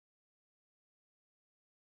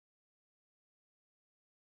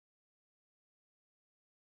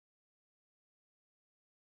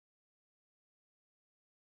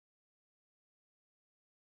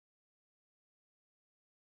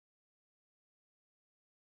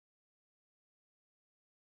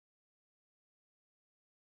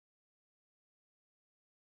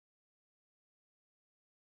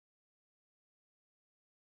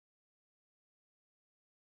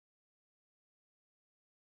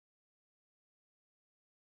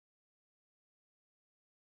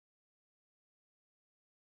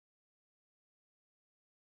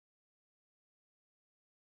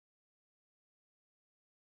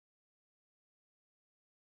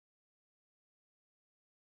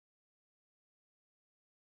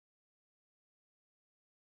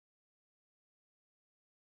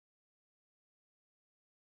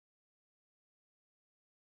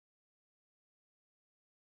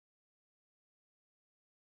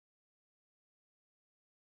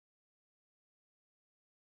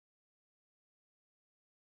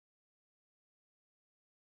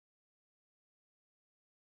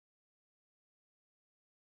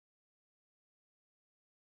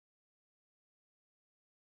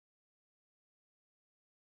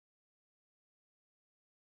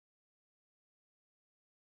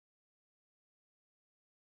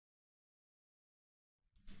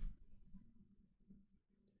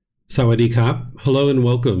Sawadee Kap. Hello and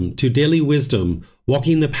welcome to Daily Wisdom,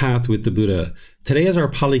 Walking the Path with the Buddha. Today is our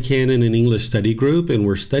Pali Canon and English study group, and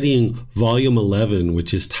we're studying Volume 11,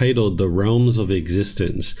 which is titled The Realms of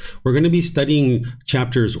Existence. We're going to be studying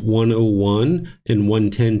chapters 101 and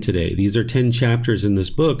 110 today. These are 10 chapters in this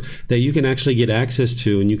book that you can actually get access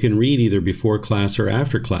to, and you can read either before class or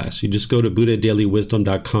after class. You just go to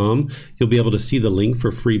buddhadailywisdom.com. You'll be able to see the link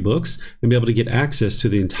for free books and be able to get access to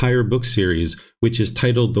the entire book series, which is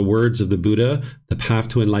titled The Words of the Buddha, The Path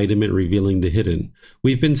to Enlightenment Revealing the Hidden.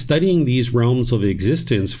 We've been studying these realms of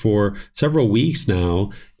existence for several weeks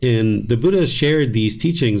now, and the Buddha has shared these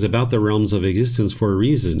teachings about the realms of existence for a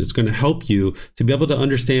reason. It's going to help you to be able to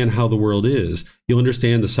understand how the world is. You'll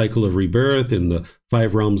understand the cycle of rebirth and the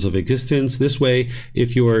 5 realms of existence. This way,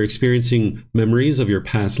 if you are experiencing memories of your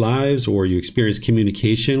past lives, or you experience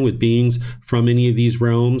communication with beings from any of these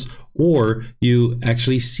realms, or you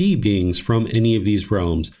actually see beings from any of these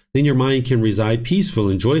realms, then your mind can reside peaceful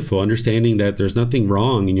and joyful, understanding that there's nothing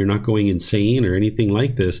wrong and you're not going insane or anything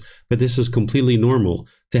like this, but this is completely normal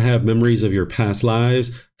to have memories of your past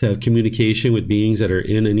lives, to have communication with beings that are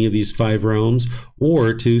in any of these 5 realms,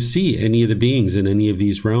 or to see any of the beings in any of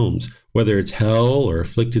these realms, whether it's hell or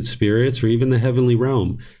afflicted spirits or even the heavenly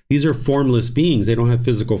realm. These are formless beings. They don't have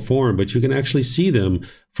physical form, but you can actually see them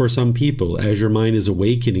for some people as your mind is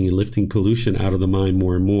awakening and lifting pollution out of the mind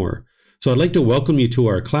more and more. So I'd like to welcome you to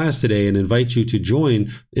our class today and invite you to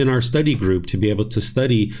join in our study group to be able to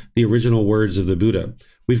study the original words of the Buddha.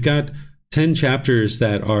 We've got 10 chapters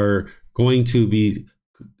that are going to be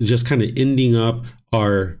just kind of ending up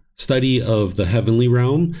our study of the heavenly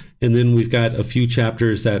realm. And then we've got a few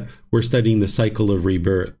chapters that we're studying the cycle of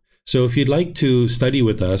rebirth. So if you'd like to study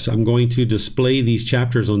with us, I'm going to display these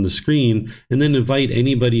chapters on the screen and then invite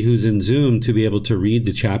anybody who's in Zoom to be able to read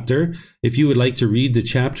the chapter. If you would like to read the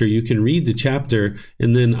chapter, you can read the chapter,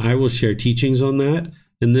 and then I will share teachings on that.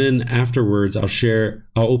 And then afterwards, I'll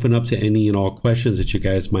open up to any and all questions that you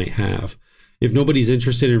guys might have. If nobody's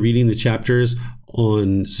interested in reading the chapters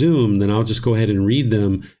on Zoom, then I'll just go ahead and read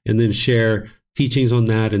them and then share teachings on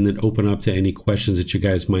that, and then open up to any questions that you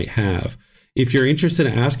guys might have. If you're interested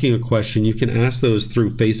in asking a question, you can ask those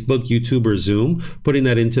through Facebook, YouTube, or Zoom, putting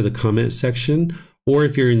that into the comment section. Or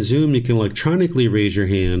if you're in Zoom, you can electronically raise your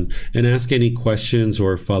hand and ask any questions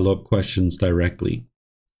or follow-up questions directly.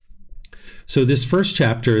 So this first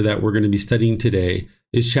chapter that we're going to be studying today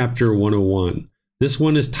is chapter 101. This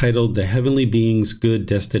one is titled The Heavenly Being's Good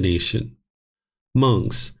Destination.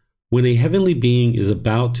 Monks, when a heavenly being is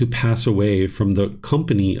about to pass away from the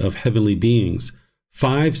company of heavenly beings,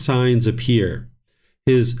 5 signs appear.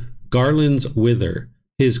 His garlands wither,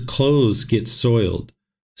 his clothes get soiled,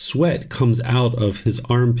 sweat comes out of his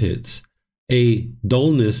armpits, a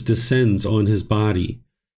dullness descends on his body.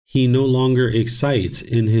 He no longer excites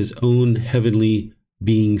in his own heavenly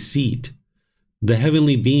being seat. The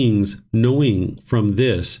heavenly beings, knowing from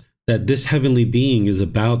this that this heavenly being is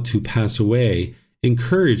about to pass away,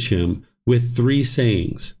 encourage him with 3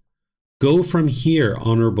 sayings. Go from here,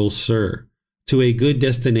 honorable sir, to a good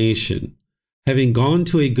destination. Having gone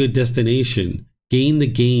to a good destination, gain the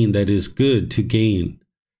gain that is good to gain.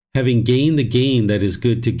 Having gained the gain that is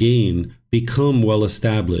good to gain, become well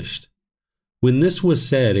established. When this was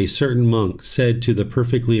said, a certain monk said to the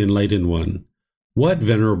perfectly enlightened one, "What,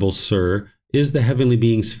 venerable sir, is the heavenly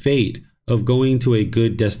being's fate of going to a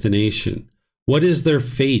good destination? What is their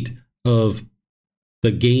fate of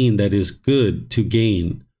the gain that is good to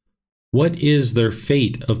gain? What is their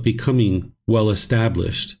fate of becoming well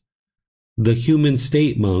established?" The human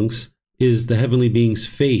state, monks, is the heavenly being's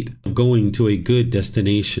fate of going to a good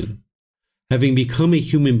destination. Having become a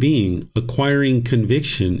human being, acquiring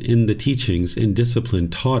conviction in the teachings and discipline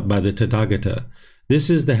taught by the Tathagata, this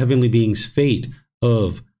is the heavenly being's fate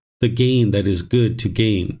of the gain that is good to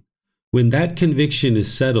gain. When that conviction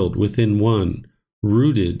is settled within one,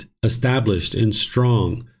 rooted, established, and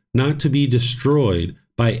strong, not to be destroyed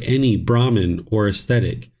by any Brahmin or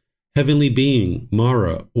ascetic, heavenly being,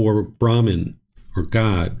 Mara, or Brahmin, or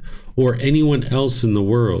God, or anyone else in the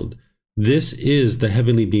world, this is the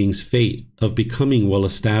heavenly being's fate of becoming well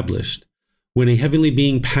established. When a heavenly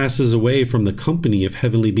being passes away from the company of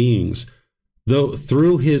heavenly beings, though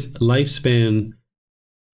through his lifespan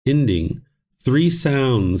ending, 3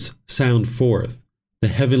 sounds sound forth, the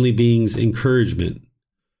heavenly being's encouragement.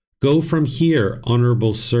 Go from here,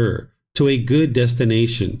 honorable sir, to a good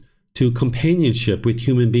destination, to companionship with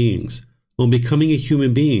human beings. On becoming a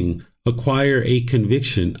human being, acquire a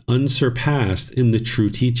conviction unsurpassed in the true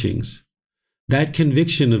teachings. That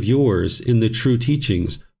conviction of yours in the true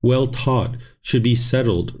teachings, well taught, should be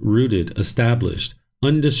settled, rooted, established,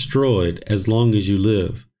 undestroyed as long as you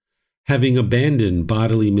live. having abandoned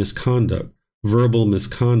bodily misconduct, verbal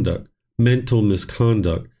misconduct, mental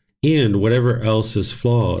misconduct, and whatever else is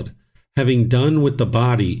flawed, having done with the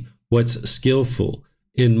body what's skillful,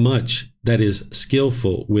 in much that is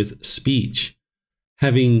skillful with speech,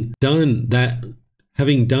 having done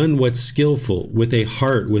what's skillful with a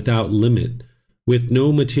heart without limit, with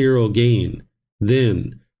no material gain,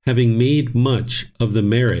 then, having made much of the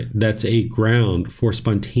merit that's a ground for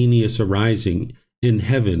spontaneous arising in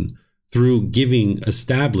heaven through giving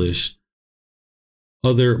established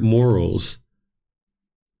other mortals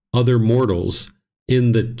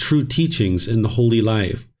in the true teachings in the holy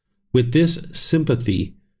life. With this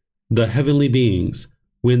sympathy, the heavenly beings,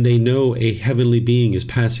 when they know a heavenly being is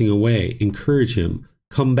passing away, encourage him,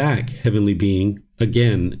 come back, heavenly being,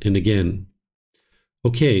 again and again.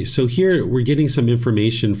 Okay, so here we're getting some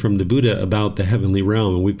information from the Buddha about the heavenly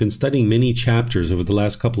realm, and we've been studying many chapters over the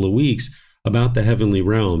last couple of weeks about the heavenly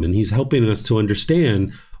realm, and he's helping us to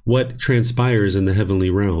understand what transpires in the heavenly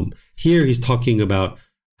realm. Here he's talking about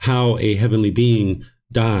how a heavenly being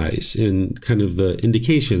dies and kind of the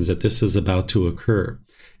indications that this is about to occur.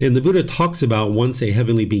 And the Buddha talks about once a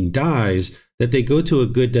heavenly being dies, that they go to a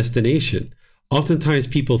good destination. Oftentimes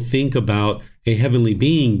people think about a heavenly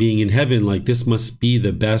being being in heaven like this must be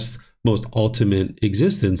the best, most ultimate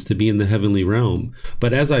existence, to be in the heavenly realm.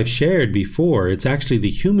 But as I've shared before, it's actually the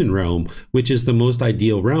human realm, which is the most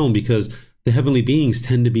ideal realm, because the heavenly beings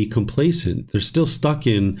tend to be complacent. They're still stuck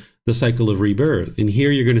in the cycle of rebirth. And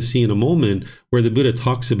here you're going to see in a moment where the Buddha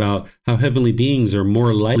talks about how heavenly beings are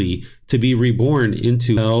more likely to be reborn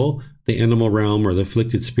into hell, the animal realm, or the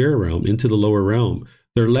afflicted spirit realm, into the lower realm.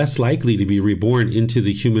 They're less likely to be reborn into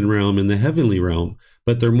the human realm and the heavenly realm,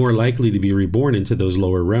 but they're more likely to be reborn into those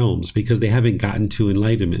lower realms because they haven't gotten to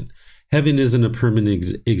enlightenment. Heaven isn't a permanent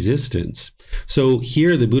existence. So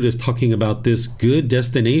here the Buddha is talking about this good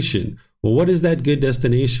destination. Well, what is that good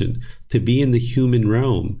destination? To be in the human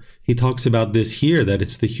realm. He talks about this here, that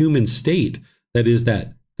it's the human state that is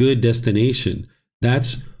that good destination.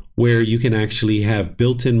 That's where you can actually have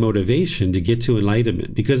built-in motivation to get to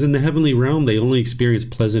enlightenment. Because in the heavenly realm, they only experience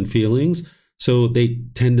pleasant feelings, so they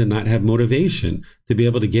tend to not have motivation to be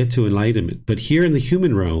able to get to enlightenment. But here in the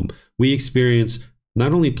human realm, we experience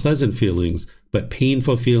not only pleasant feelings, but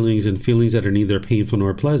painful feelings and feelings that are neither painful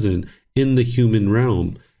nor pleasant in the human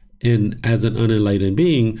realm. And as an unenlightened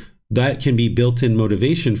being, that can be built-in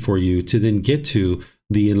motivation for you to then get to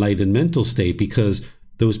the enlightened mental state, because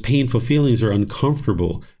those painful feelings are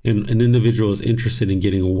uncomfortable and an individual is interested in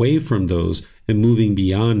getting away from those and moving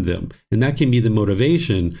beyond them. And that can be the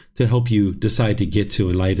motivation to help you decide to get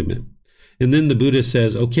to enlightenment. And then the Buddha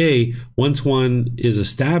says, okay, once one is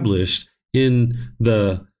established in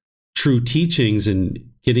the true teachings and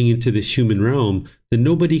getting into this human realm, then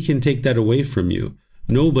nobody can take that away from you.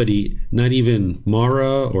 Nobody, not even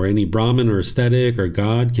Mara or any Brahmin or ascetic or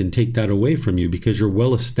God, can take that away from you, because you're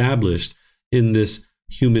well established in this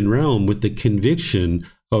human realm with the conviction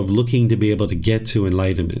of looking to be able to get to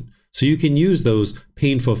enlightenment. So you can use those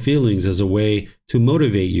painful feelings as a way to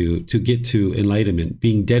motivate you to get to enlightenment,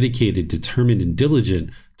 being dedicated, determined, and diligent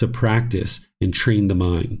to practice and train the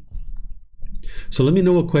mind. So let me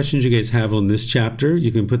know what questions you guys have on this chapter.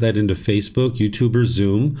 You can put that into Facebook, YouTube, or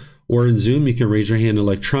Zoom. Or in Zoom, you can raise your hand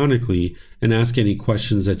electronically and ask any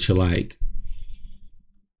questions that you like.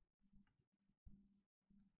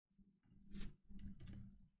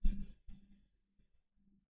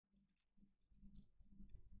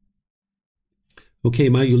 Okay,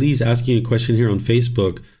 Mayuli's asking a question here on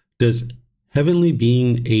Facebook. Does heavenly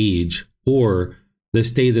being age, or they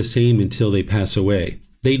stay the same until they pass away?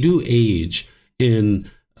 They do age, and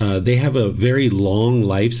they have a very long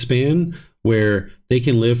lifespan where they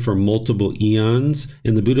can live for multiple eons.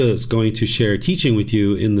 And the Buddha is going to share a teaching with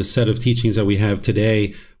you in the set of teachings that we have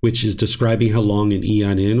today, which is describing how long an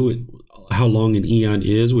eon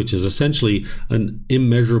is, which is essentially an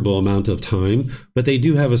immeasurable amount of time, but they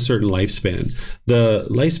do have a certain lifespan. The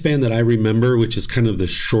lifespan that I remember, which is kind of the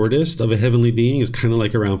shortest of a heavenly being, is kind of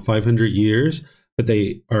like around 500 years, but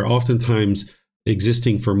they are oftentimes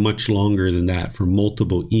existing for much longer than that, for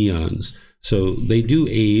multiple eons. So they do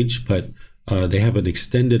age, but they have an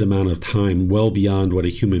extended amount of time, well beyond what a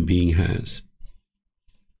human being has.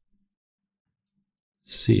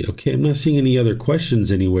 Let's see, okay, I'm not seeing any other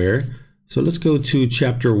questions anywhere. So let's go to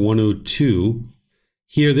chapter 102.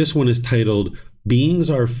 Here, this one is titled, Beings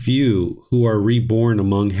Are Few Who Are Reborn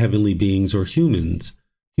Among Heavenly Beings or Human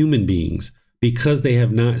Beings, because they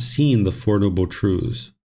have not seen the Four Noble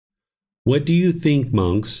Truths. What do you think,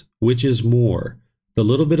 monks, which is more, the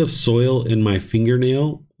little bit of soil in my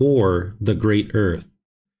fingernail or the great earth?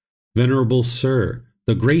 Venerable sir,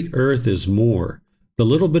 The great earth is more. The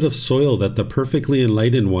little bit of soil that the perfectly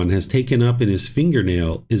enlightened one has taken up in his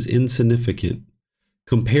fingernail is insignificant.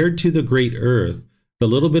 Compared to the great earth, the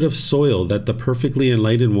little bit of soil that the perfectly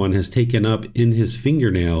enlightened one has taken up in his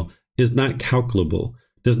fingernail is not calculable,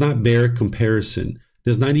 does not bear comparison,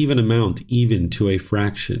 does not even amount even to a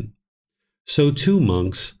fraction. So too,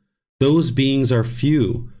 monks, those beings are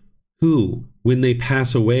few, who, when they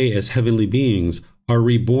pass away as heavenly beings, are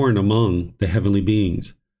reborn among the heavenly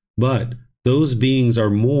beings. But those beings are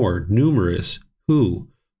more numerous, who,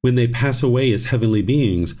 when they pass away as heavenly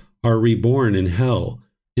beings, are reborn in hell,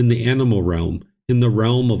 in the animal realm, in the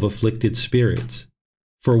realm of afflicted spirits.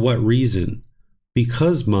 For what reason?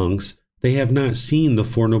 Because, monks, they have not seen the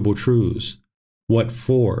Four Noble Truths. What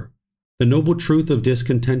for? The noble truth of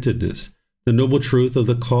discontentedness, the noble truth of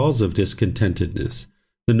the cause of discontentedness,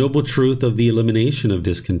 the noble truth of the elimination of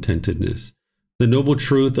discontentedness, the noble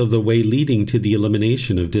truth of the way leading to the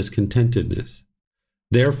elimination of discontentedness.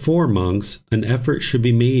 Therefore, monks, an effort should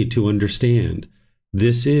be made to understand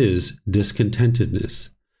this is discontentedness.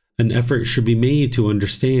 An effort should be made to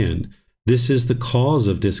understand this is the cause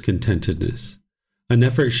of discontentedness. An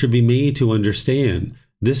effort should be made to understand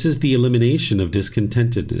this is the elimination of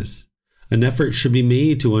discontentedness. An effort should be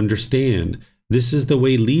made to understand this is the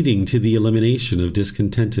way leading to the elimination of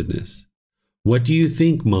discontentedness. What do you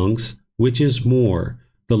think, monks? Which is more,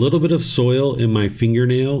 the little bit of soil in my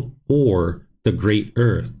fingernail or the great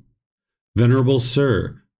earth? Venerable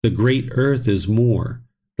Sir, the great earth is more.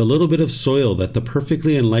 The little bit of soil that the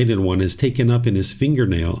perfectly enlightened one has taken up in his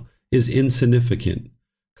fingernail is insignificant.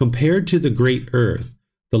 Compared to the great earth,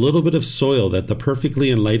 the little bit of soil that the perfectly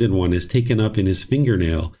enlightened one has taken up in his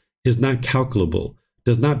fingernail is not calculable,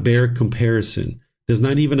 does not bear comparison, does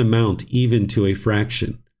not even amount even to a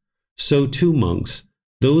fraction. So too, monks,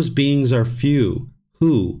 those beings are few,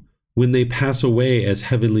 who, when they pass away as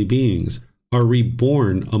heavenly beings, are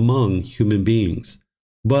reborn among human beings.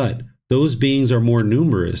 But those beings are more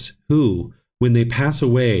numerous, who, when they pass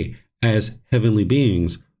away as heavenly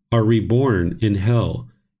beings, are reborn in hell,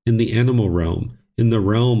 in the animal realm, in the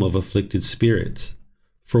realm of afflicted spirits.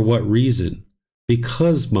 For what reason?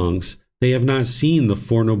 Because, monks, they have not seen the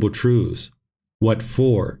Four Noble Truths. What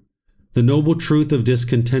for? The noble truth of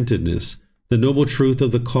discontentedness, the noble truth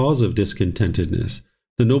of the cause of discontentedness,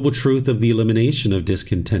 the noble truth of the elimination of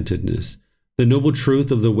discontentedness, the noble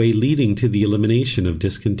truth of the way leading to the elimination of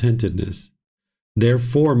discontentedness.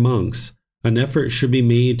 Therefore, monks, an effort should be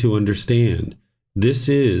made to understand this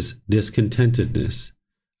is discontentedness.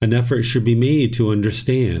 An effort should be made to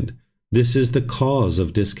understand this is the cause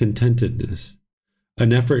of discontentedness.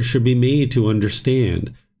 An effort should be made to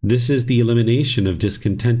understand this is the elimination of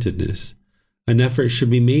discontentedness. An effort should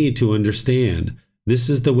be made to understand this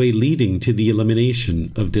is the way leading to the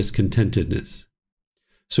elimination of discontentedness.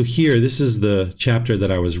 So here, this is the chapter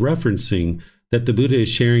that I was referencing, that the Buddha is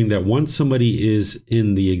sharing that once somebody is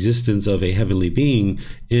in the existence of a heavenly being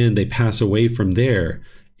and they pass away from there,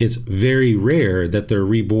 it's very rare that they're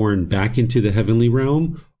reborn back into the heavenly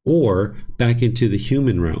realm or back into the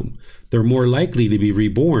human realm. They're more likely to be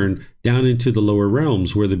reborn down into the lower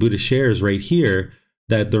realms, where the Buddha shares right here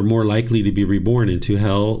that they're more likely to be reborn into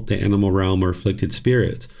hell, the animal realm, or afflicted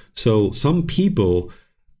spirits. So some people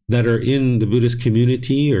that are in the Buddhist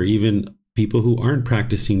community, or even people who aren't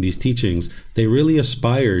practicing these teachings, they really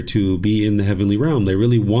aspire to be in the heavenly realm. They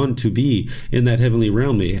really want to be in that heavenly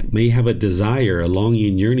realm. They may have a desire, a longing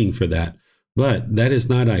and yearning for that, but that is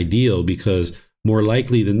not ideal, because more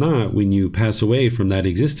likely than not, when you pass away from that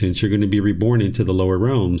existence, you're going to be reborn into the lower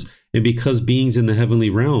realms. And because beings in the heavenly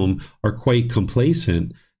realm are quite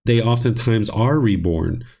complacent, they oftentimes are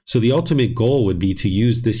reborn. So the ultimate goal would be to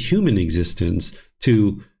use this human existence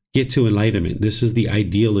to get to enlightenment. This is the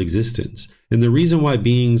ideal existence. And the reason why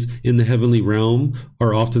beings in the heavenly realm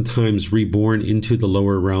are oftentimes reborn into the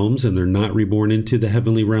lower realms and they're not reborn into the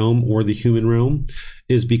heavenly realm or the human realm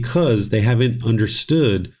is because they haven't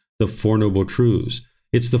understood the Four Noble Truths.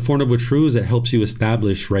 It's the Four Noble Truths that helps you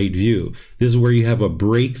establish right view. This is where you have a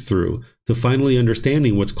breakthrough to finally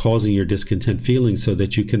understanding what's causing your discontent feelings so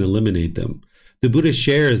that you can eliminate them. The Buddha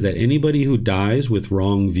shares that anybody who dies with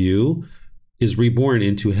wrong view is reborn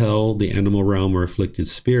into hell, the animal realm, or afflicted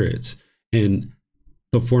spirits. And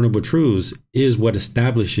the Four Noble Truths is what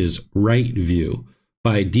establishes right view.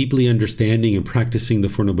 By deeply understanding and practicing the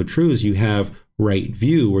Four Noble Truths, you have right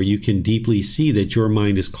view, where you can deeply see that your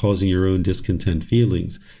mind is causing your own discontent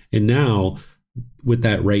feelings. And now, with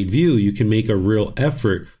that right view, you can make a real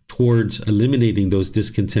effort towards eliminating those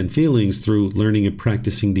discontent feelings through learning and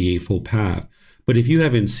practicing the Eightfold Path. But if you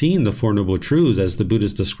haven't seen the Four Noble Truths as the Buddha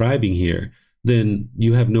is describing here, then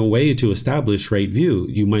you have no way to establish right view.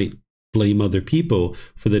 You might blame other people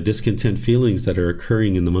for the discontent feelings that are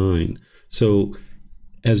occurring in the mind. So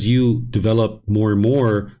as you develop more and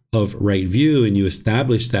more of right view and you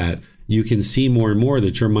establish that, you can see more and more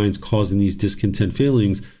that your mind's causing these discontent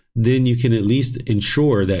feelings, then you can at least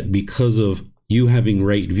ensure that because of you having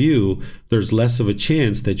right view, there's less of a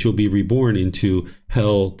chance that you'll be reborn into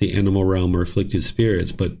hell, the animal realm, or afflicted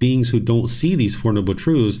spirits. But beings who don't see these Four Noble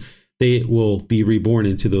Truths, they will be reborn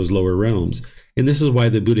into those lower realms. And this is why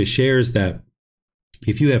the Buddha shares that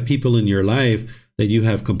if you have people in your life that you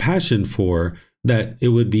have compassion for, that it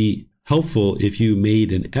would be helpful if you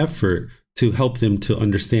made an effort to help them to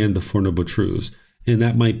understand the Four Noble Truths. And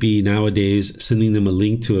that might be nowadays sending them a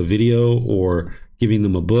link to a video, or giving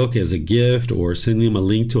them a book as a gift, or sending them a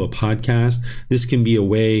link to a podcast. This can be a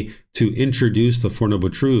way to introduce the Four Noble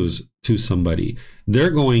Truths to somebody.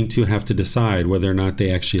 They're going to have to decide whether or not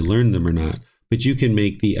they actually learn them or not, but you can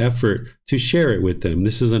make the effort to share it with them.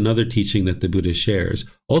 This is another teaching that the Buddha shares.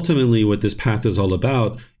 Ultimately, what this path is all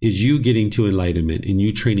about is you getting to enlightenment and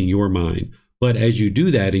you training your mind. But as you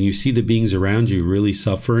do that and you see the beings around you really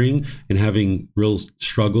suffering and having real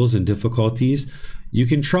struggles and difficulties, you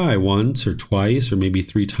can try once or twice or maybe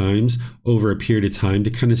 3 times over a period of time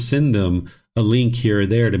to kind of send them a link here or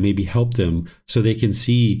there to maybe help them so they can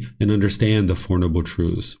see and understand the Four Noble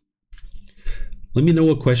Truths. Let me know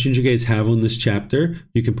what questions you guys have on this chapter.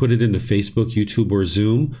 You can put it into Facebook, YouTube, or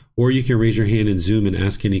Zoom, or you can raise your hand in Zoom and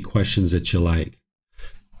ask any questions that you like.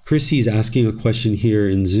 Chrissy's asking a question here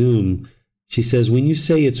in Zoom. She says, when you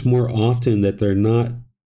say it's more often that they're not,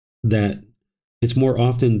 that it's more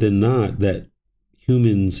often than not that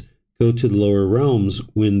humans go to the lower realms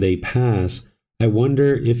when they pass, I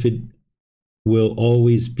wonder if it will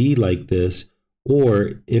always be like this,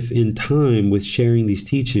 or if in time with sharing these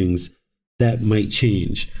teachings, that might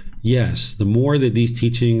change. Yes, the more that these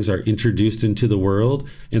teachings are introduced into the world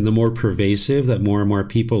and the more pervasive that more and more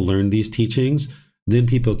people learn these teachings, then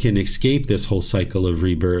people can escape this whole cycle of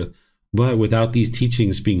rebirth. But without these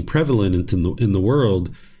teachings being prevalent in the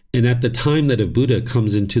world, and at the time that a Buddha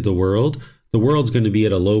comes into the world's going to be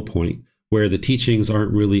at a low point where the teachings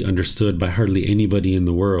aren't really understood by hardly anybody in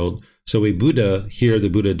the world. So a Buddha, here the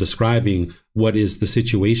Buddha describing what is the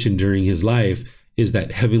situation during his life, is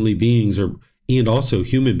that heavenly beings and also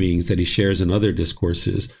human beings that he shares in other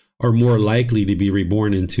discourses are more likely to be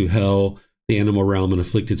reborn into hell, the animal realm, and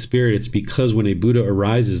afflicted spirits, because when a Buddha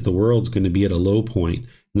arises, the world's going to be at a low point,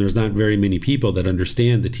 and there's not very many people that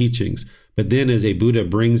understand the teachings. But then as a Buddha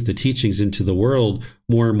brings the teachings into the world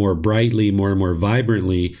more and more brightly, more and more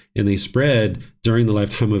vibrantly, and they spread during the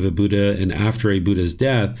lifetime of a Buddha and after a Buddha's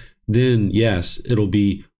death, then yes, it'll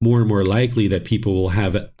be more and more likely that people will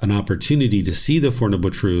have an opportunity to see the Four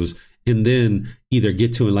Noble Truths and then either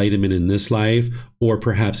get to enlightenment in this life, or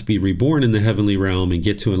perhaps be reborn in the heavenly realm and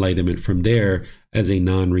get to enlightenment from there as a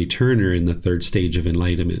non-returner in the 3rd stage of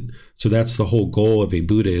enlightenment. So that's the whole goal of a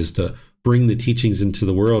Buddha, is to bring the teachings into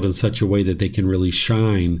the world in such a way that they can really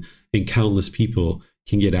shine and countless people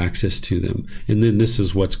can get access to them. And then this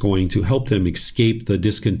is what's going to help them escape the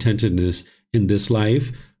discontentedness in this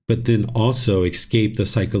life, but then also escape the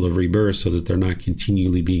cycle of rebirth so that they're not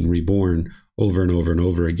continually being reborn over and over and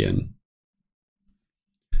over again.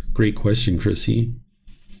 Great question, Chrissy.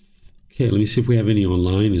 Okay, let me see if we have any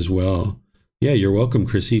online as well. Yeah, you're welcome,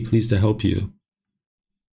 Chrissy. Pleased to help you.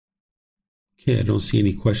 Okay, I don't see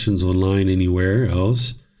any questions online anywhere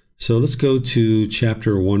else. So let's go to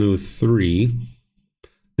chapter 103.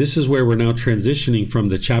 This is where we're now transitioning from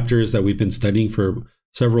the chapters that we've been studying for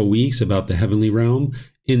several weeks about the heavenly realm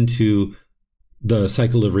into the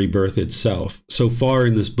cycle of rebirth itself. So far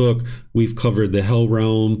in this book, we've covered the hell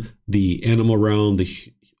realm, the animal realm, the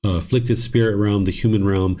afflicted spirit realm, the human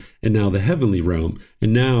realm, and now the heavenly realm.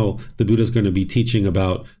 And now the Buddha is going to be teaching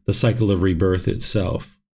about the cycle of rebirth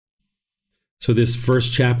itself. So this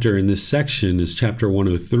first chapter in this section is chapter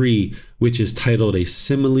 103, which is titled A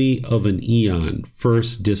Simile of an Eon,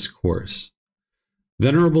 First Discourse.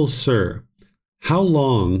 Venerable Sir, how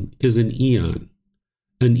long is an eon?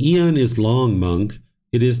 An eon is long, monk.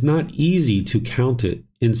 It is not easy to count it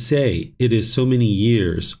and say it is so many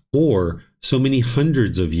years, or so many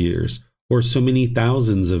hundreds of years, or so many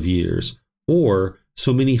thousands of years, or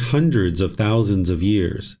so many hundreds of thousands of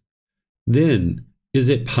years. Then, is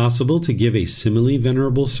it possible to give a simile,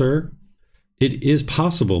 venerable sir? It is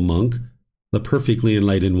possible, monk, the perfectly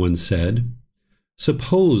enlightened one said.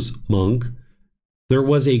 Suppose, monk, there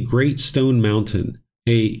was a great stone mountain,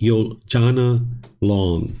 a yojana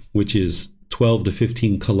long, which is 12 to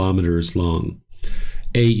 15 kilometers long,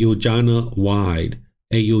 a yojana wide,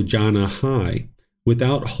 a yojana high,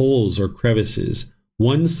 without holes or crevices,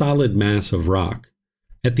 one solid mass of rock.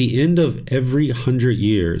 At the end of every 100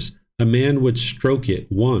 years, a man would stroke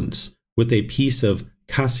it once with a piece of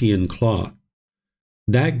Cassian cloth.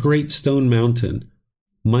 That great stone mountain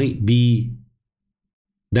might be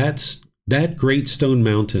that great stone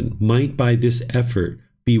mountain might by this effort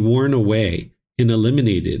be worn away and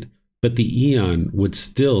eliminated, but the eon would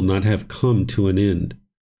still not have come to an end.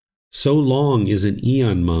 So long is an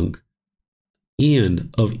eon, monk,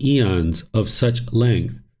 and of eons of such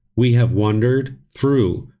length, we have wandered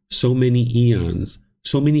through so many eons,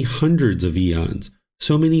 so many hundreds of eons,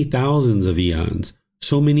 so many thousands of eons,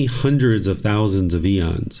 so many hundreds of thousands of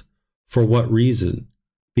eons. For what reason?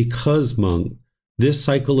 Because, monk, this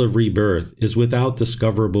cycle of rebirth is without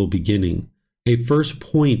discoverable beginning. A first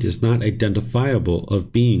point is not identifiable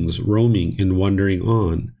of beings roaming and wandering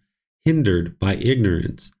on, hindered by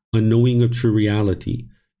ignorance, unknowing of true reality,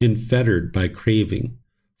 and fettered by craving.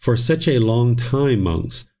 For such a long time,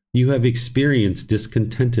 monks, you have experienced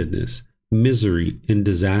discontentedness, misery, and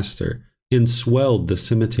disaster, and swelled the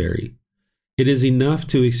cemetery. It is enough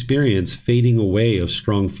to experience fading away of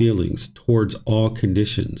strong feelings towards all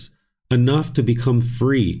conditions, enough to become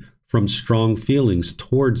free from strong feelings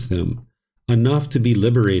towards them, enough to be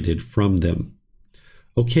liberated from them.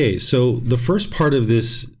 Okay, so the first part of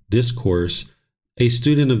this discourse, a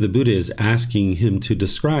student of the Buddha is asking him to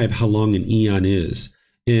describe how long an eon is.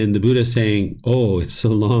 And the Buddha is saying, oh, it's so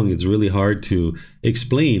long, it's really hard to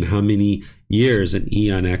explain how many years an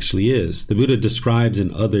eon actually is. The Buddha describes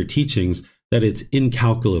in other teachings that it's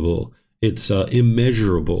incalculable, it's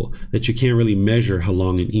immeasurable, that you can't really measure how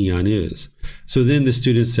long an eon is. So then the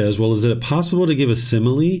student says, well, is it possible to give a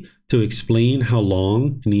simile to explain how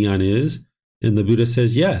long an eon is? And the Buddha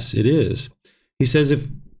says, yes, it is. He says, if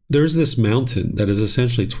there's this mountain that is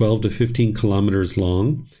essentially 12 to 15 kilometers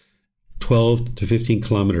long, 12 to 15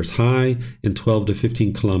 kilometers high, and 12 to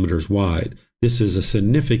 15 kilometers wide. This is a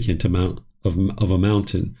significant amount of a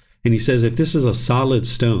mountain. And he says if this is a solid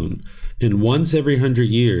stone, and once every 100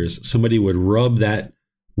 years, somebody would rub that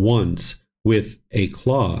once with a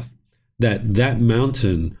cloth, that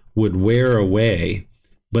mountain would wear away,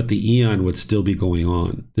 but the eon would still be going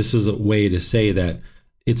on. This is a way to say that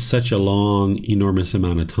it's such a long, enormous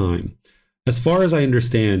amount of time. As far as I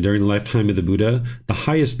understand, during the lifetime of the Buddha, the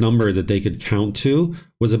highest number that they could count to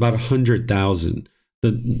was about 100,000.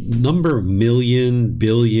 The number million,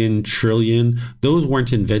 billion, trillion, those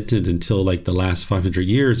weren't invented until like the last 500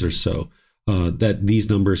 years or so that these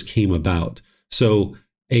numbers came about. So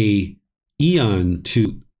a eon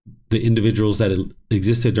to the individuals that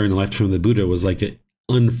existed during the lifetime of the Buddha was like an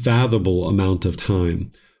unfathomable amount of time.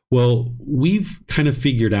 Well, we've kind of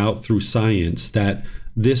figured out through science that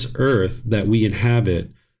this earth that we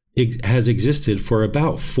inhabit has existed for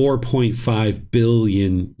about 4.5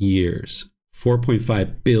 billion years.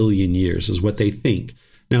 4.5 billion years is what they think.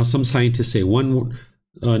 Now, some scientists say one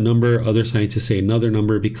number, other scientists say another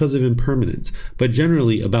number because of impermanence, but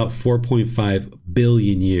generally about 4.5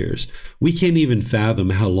 billion years. We can't even fathom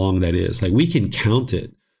how long that is. Like, we can count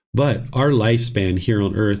it, but our lifespan here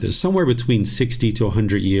on Earth is somewhere between 60 to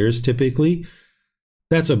 100 years typically.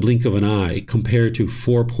 That's a blink of an eye compared to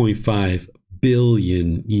 4.5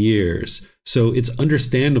 billion years. So it's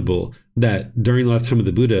understandable that during the lifetime of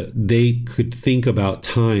the Buddha, they could think about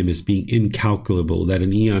time as being incalculable, that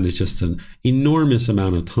an eon is just an enormous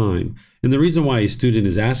amount of time. And the reason why a student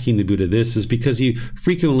is asking the Buddha this is because he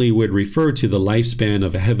frequently would refer to the lifespan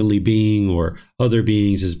of a heavenly being or other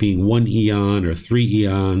beings as being 1 eon or 3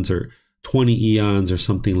 eons or 20 eons or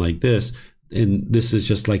something like this. And this is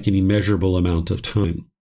just like an immeasurable amount of time.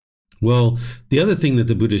 Well, the other thing that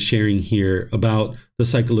the Buddha is sharing here about the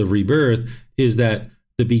cycle of rebirth is that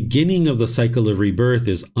the beginning of the cycle of rebirth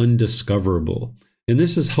is undiscoverable. And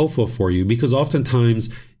this is helpful for you because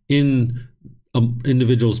oftentimes in an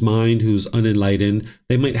individual's mind who's unenlightened,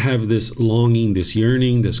 they might have this longing, this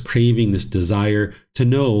yearning, this craving, this desire to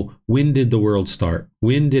know, when did the world start?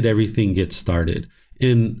 When did everything get started?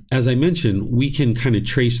 And as I mentioned, we can kind of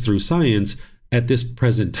trace through science at this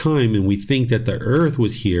present time, and we think that the Earth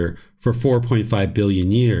was here for 4.5 billion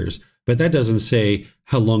years. But that doesn't say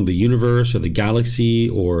how long the universe or the galaxy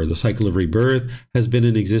or the cycle of rebirth has been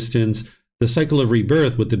in existence. The cycle of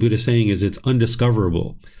rebirth, what the Buddha is saying is it's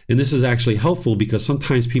undiscoverable. And this is actually helpful because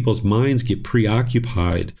sometimes people's minds get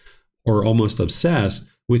preoccupied or almost obsessed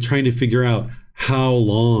with trying to figure out how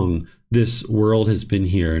long this world has been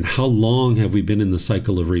here and how long have we been in the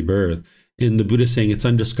cycle of rebirth. And the Buddha is saying it's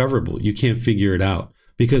undiscoverable. You can't figure it out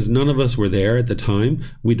because none of us were there at the time.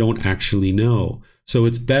 We don't actually know. So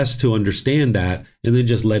it's best to understand that and then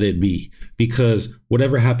just let it be, because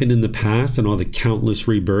whatever happened in the past and all the countless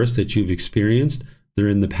rebirths that you've experienced, they're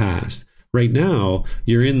in the past. Right now,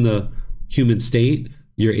 you're in the human state.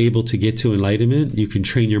 You're able to get to enlightenment. You can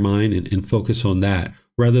train your mind and focus on that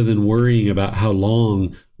rather than worrying about how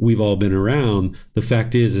long we've all been around. The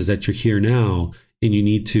fact is that you're here now and you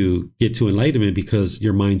need to get to enlightenment because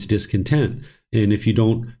your mind's discontent. And if you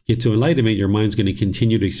don't get to enlightenment, your mind's going to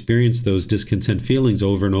continue to experience those discontent feelings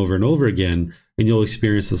over and over and over again, and you'll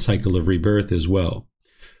experience the cycle of rebirth as well.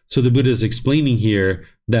 So the Buddha is explaining here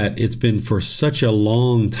that it's been for such a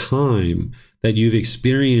long time that you've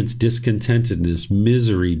experienced discontentedness,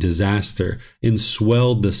 misery, disaster, and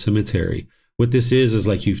swelled the cemetery. What this is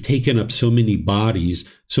like you've taken up so many bodies,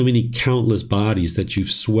 so many countless bodies that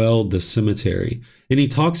you've swelled the cemetery. And he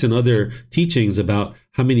talks in other teachings about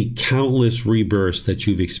how many countless rebirths that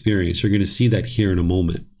you've experienced. You're going to see that here in a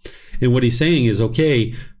moment. And what he's saying is,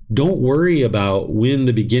 okay, don't worry about when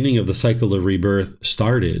the beginning of the cycle of rebirth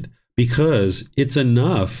started, because it's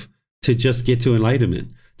enough to just get to enlightenment,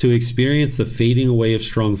 to experience the fading away of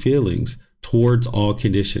strong feelings towards all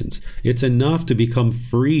conditions. It's enough to become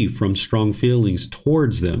free from strong feelings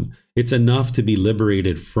towards them. It's enough to be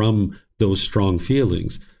liberated from those strong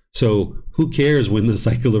feelings. So who cares when the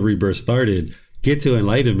cycle of rebirth started? Get to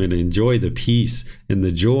enlightenment and enjoy the peace and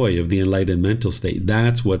the joy of the enlightened mental state.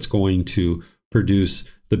 That's what's going to produce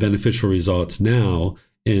the beneficial results now.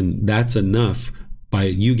 And that's enough. By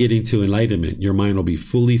you getting to enlightenment, your mind will be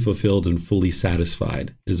fully fulfilled and fully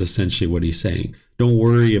satisfied, is essentially what he's saying. Don't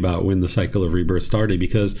worry about when the cycle of rebirth started,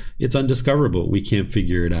 because it's undiscoverable. We can't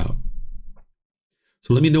figure it out.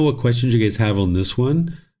 So let me know what questions you guys have on this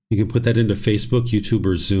one. You can put that into Facebook, YouTube,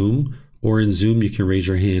 or Zoom. Or in Zoom, you can raise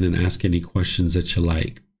your hand and ask any questions that you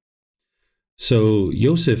like. So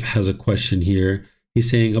Joseph has a question here. He's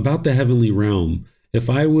saying, about the heavenly realm, if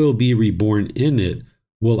I will be reborn in it,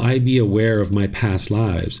 will I be aware of my past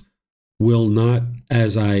lives? Will not,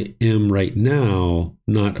 as I am right now,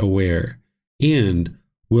 not aware? And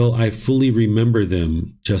will I fully remember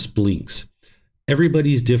them, just blinks?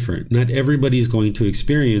 Everybody's different. Not everybody's going to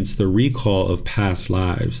experience the recall of past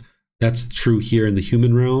lives. That's true here in the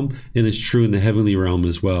human realm, and it's true in the heavenly realm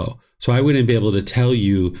as well. So I wouldn't be able to tell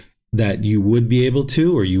you that you would be able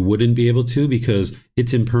to or you wouldn't be able to, because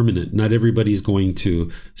it's impermanent. Not everybody's going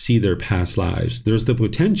to see their past lives. There's the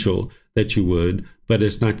potential that you would, but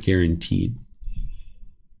it's not guaranteed.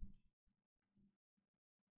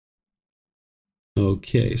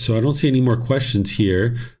 Okay, so I don't see any more questions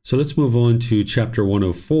here. So let's move on to chapter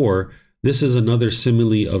 104. This is another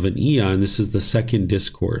simile of an eon. This is the second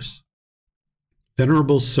discourse.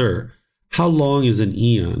 Venerable Sir, how long is an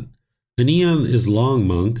eon? An eon is long,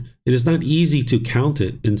 monk. It is not easy to count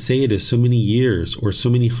it and say it is so many years, or so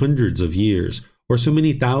many hundreds of years, or so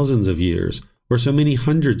many thousands of years, or so many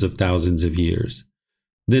hundreds of thousands of years.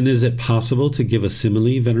 Then is it possible to give a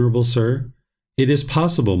simile, Venerable Sir? It is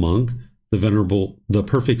possible, monk, the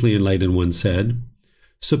perfectly enlightened one said.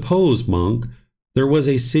 Suppose, monk, there was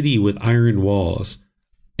a city with iron walls,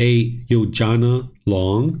 a yojana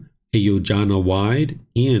long, a yojana wide,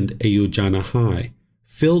 and a yojana high,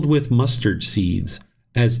 filled with mustard seeds,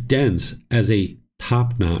 as dense as a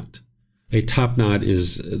top knot. A top knot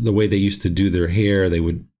is the way they used to do their hair. They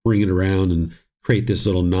would bring it around and create this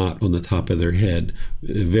little knot on the top of their head,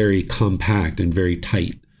 very compact and very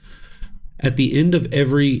tight. At the end of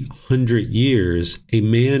every 100 years, a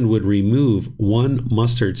man would remove one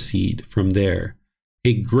mustard seed from there.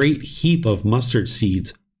 A great heap of mustard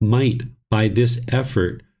seeds might, by this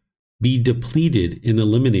effort, be depleted and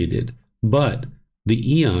eliminated, but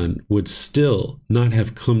the eon would still not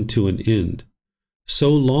have come to an end. So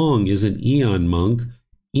long is an eon, monk,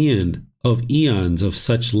 and of eons of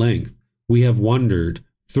such length we have wandered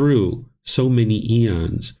through so many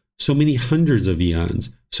eons, so many hundreds of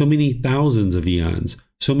eons, so many thousands of eons,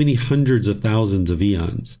 so many hundreds of thousands of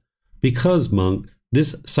eons. Because, monk,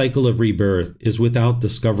 this cycle of rebirth is without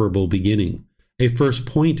discoverable beginning. A first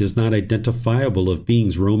point is not identifiable of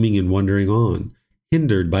beings roaming and wandering on,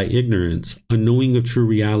 hindered by ignorance, unknowing of true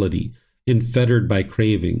reality, and fettered by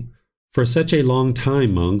craving. For such a long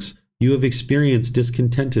time, monks, you have experienced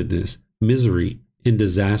discontentedness, misery, and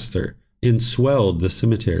disaster, and swelled the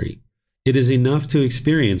cemetery. It is enough to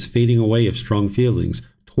experience fading away of strong feelings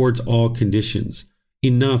towards all conditions,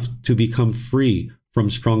 enough to become free from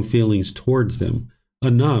strong feelings towards them,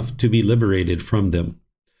 enough to be liberated from them.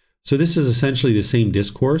 So this is essentially the same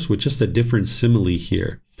discourse with just a different simile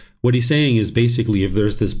here. What he's saying is basically, if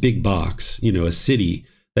there's this big box, a city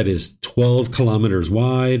that is 12 kilometers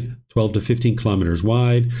wide, 12 to 15 kilometers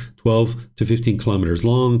wide, 12 to 15 kilometers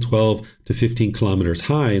long, 12 to 15 kilometers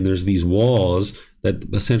high. And there's these walls that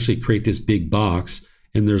essentially create this big box.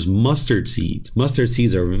 And there's mustard seeds. Mustard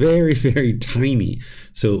seeds are very, very tiny.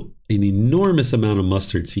 So an enormous amount of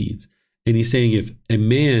mustard seeds. And he's saying if a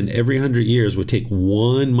man every 100 years would take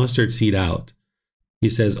one mustard seed out, he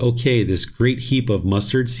says, okay, this great heap of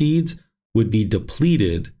mustard seeds would be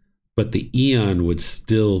depleted, but the eon would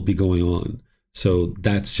still be going on. So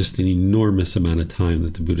that's just an enormous amount of time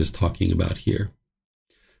that the Buddha is talking about here.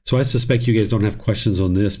 So I suspect you guys don't have questions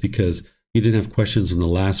on this because you didn't have questions on the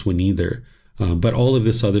last one either. But all of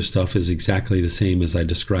this other stuff is exactly the same as I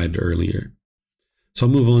described earlier. So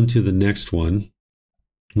I'll move on to the next one,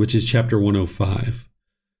 which is chapter 105.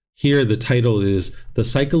 Here the title is The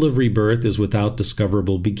Cycle of Rebirth is Without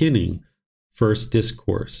Discoverable Beginning. First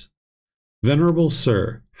Discourse. Venerable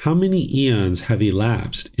Sir, how many eons have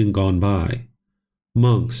elapsed and gone by?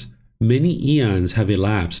 Monks, many eons have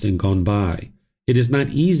elapsed and gone by. It is not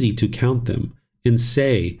easy to count them and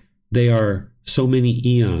say they are so many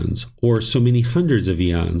eons, or so many hundreds of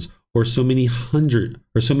eons, or so many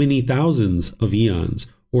thousands of eons,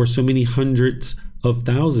 or so many hundreds of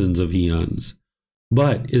thousands of eons.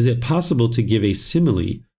 But is it possible to give a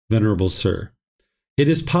simile, Venerable Sir? It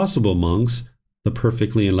is possible, monks, the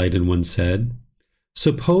perfectly enlightened one said.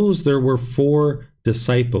 Suppose there were 4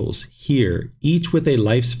 disciples here, each with a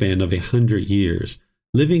lifespan of 100 years,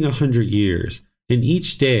 living 100 years, and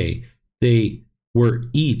each day they were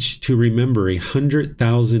each to remember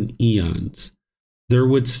 100,000 eons. There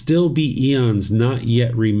would still be eons not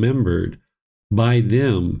yet remembered by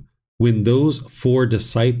them when those 4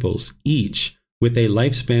 disciples, each with a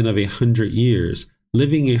lifespan of 100 years,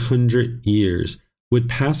 living 100 years, would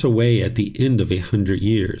pass away at the end of 100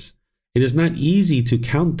 years. It is not easy to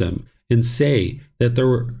count them and say that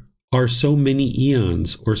there are so many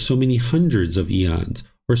eons, or so many hundreds of eons,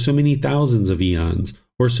 or so many thousands of eons,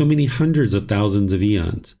 or so many hundreds of thousands of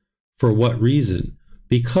eons. For what reason?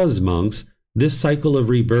 Because, monks, this cycle of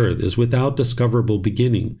rebirth is without discoverable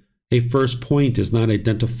beginning. A first point is not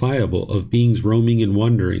identifiable of beings roaming and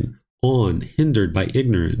wandering on, hindered by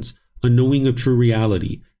ignorance, unknowing of true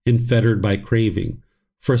reality, and fettered by craving.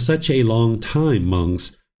 For such a long time,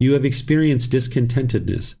 monks, you have experienced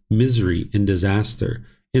discontentedness, misery, and disaster,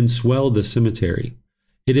 and swelled the cemetery.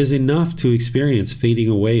 It is enough to experience fading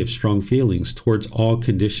away of strong feelings towards all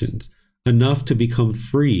conditions, enough to become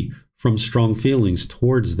free from strong feelings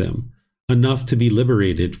towards them, enough to be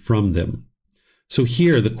liberated from them. So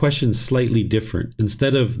here the question is slightly different.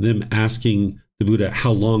 Instead of them asking the Buddha,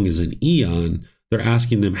 how long is an eon? They're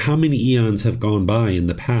asking them, how many eons have gone by in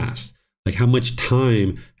the past? Like how much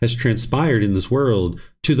time has transpired in this world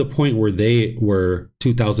to the point where they were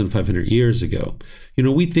 2,500 years ago. You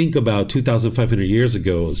know, we think about 2,500 years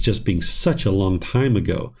ago as just being such a long time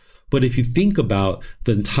ago. But if you think about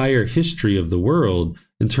the entire history of the world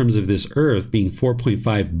in terms of this earth being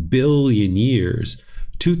 4.5 billion years,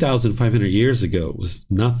 2,500 years ago was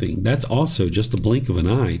nothing. That's also just a blink of an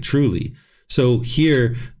eye, truly. So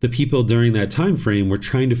here, the people during that time frame were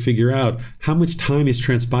trying to figure out how much time has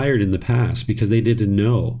transpired in the past because they didn't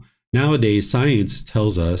know. Nowadays, science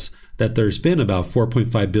tells us that there's been about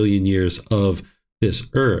 4.5 billion years of this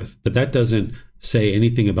Earth, but that doesn't say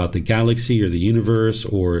anything about the galaxy or the universe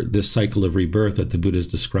or this cycle of rebirth that the Buddha is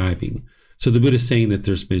describing. So the Buddha is saying that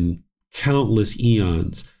there's been countless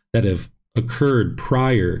eons that have occurred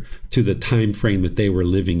prior to the time frame that they were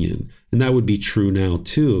living in. And that would be true now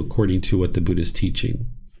too, according to what the Buddha is teaching.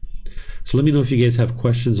 So let me know if you guys have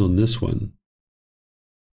questions on this one.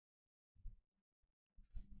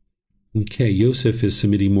 Okay, Yosef is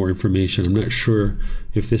submitting more information. I'm not sure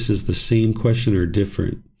if this is the same question or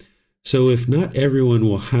different. So if not everyone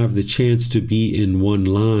will have the chance to be in one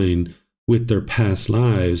line with their past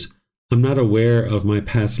lives, I'm not aware of my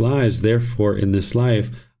past lives, therefore in this life,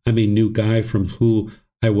 I'm a new guy from who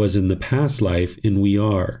I was in the past life, and we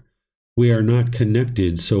are. We are not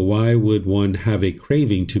connected, so why would one have a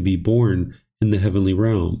craving to be born in the heavenly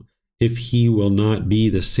realm if he will not be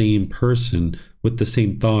the same person with the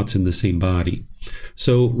same thoughts in the same body?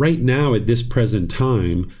 So right now at this present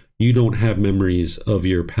time, you don't have memories of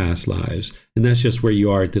your past lives, and that's just where you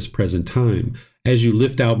are at this present time. As you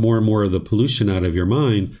lift out more and more of the pollution out of your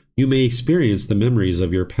mind, you may experience the memories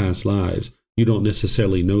of your past lives. You don't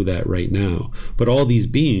necessarily know that right now, but all these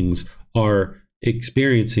beings are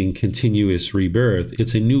experiencing continuous rebirth.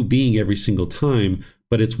 It's a new being every single time,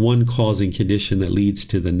 but it's one cause and condition that leads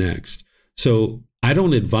to the next. So I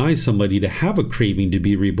don't advise somebody to have a craving to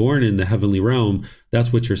be reborn in the heavenly realm.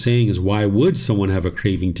 That's what you're saying, is why would someone have a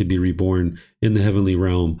craving to be reborn in the heavenly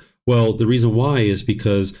realm? Well, the reason why is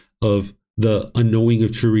because of the unknowing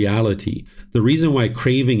of true reality. The reason why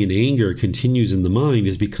craving and anger continues in the mind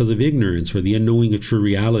is because of ignorance, or the unknowing of true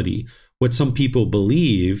reality. What some people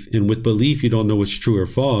believe, and with belief you don't know what's true or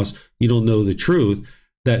false, you don't know the truth,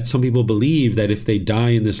 that some people believe that if they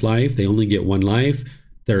die in this life, they only get one life,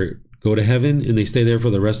 they go to heaven and they stay there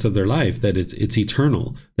for the rest of their life, that it's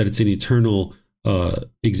eternal, that it's an eternal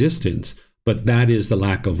existence. But that is the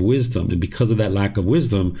lack of wisdom. And because of that lack of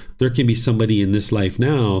wisdom, there can be somebody in this life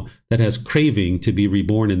now that has craving to be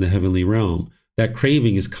reborn in the heavenly realm. That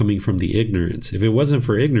craving is coming from the ignorance. If it wasn't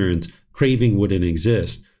for ignorance, craving wouldn't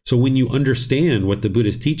exist. So when you understand what the Buddha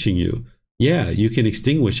is teaching you, yeah, you can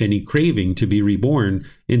extinguish any craving to be reborn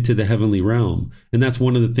into the heavenly realm. And that's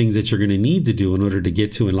one of the things that you're going to need to do in order to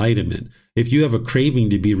get to enlightenment. If you have a craving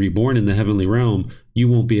to be reborn in the heavenly realm, you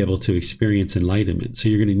won't be able to experience enlightenment. So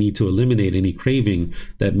you're going to need to eliminate any craving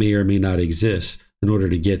that may or may not exist in order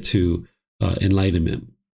to get to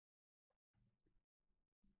enlightenment.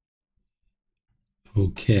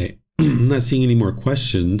 Okay, I'm not seeing any more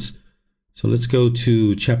questions. So let's go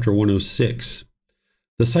to chapter 106.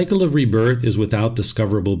 The cycle of rebirth is without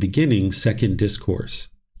discoverable beginning, second discourse.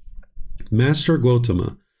 Master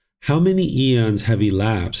Gotama, how many eons have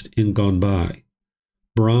elapsed and gone by?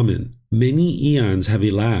 Brahmin, many eons have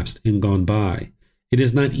elapsed and gone by. It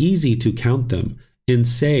is not easy to count them and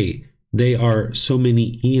say they are so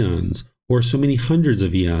many eons, or so many hundreds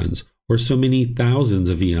of eons, or so many thousands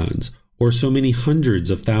of eons, or so many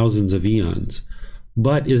hundreds of thousands of eons.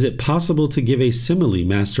 But is it possible to give a simile,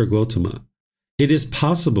 Master Gotama? It is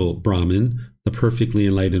possible, Brahmin, the perfectly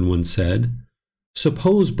enlightened one said.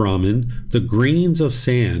 Suppose, Brahmin, the grains of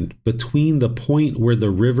sand between the point where the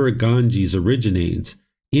river Ganges originates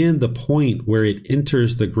and the point where it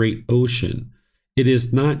enters the great ocean. It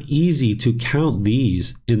is not easy to count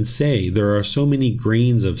these and say there are so many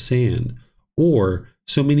grains of sand, or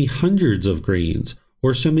so many hundreds of grains,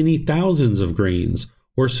 or so many thousands of grains,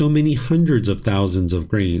 or so many hundreds of thousands of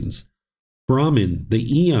grains. Brahmin,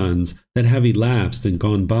 the eons that have elapsed and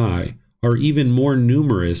gone by are even more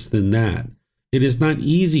numerous than that. It is not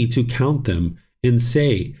easy to count them and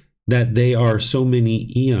say that they are so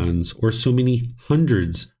many eons, or so many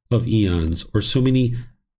hundreds of eons, or so many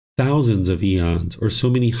thousands of eons, or so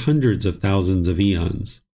many hundreds of thousands of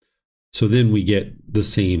eons. So then we get the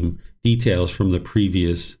same details from the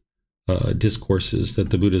previous discourses that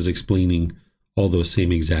the Buddha is explaining all those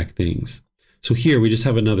same exact things. So here we just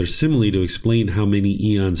have another simile to explain how many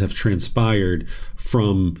eons have transpired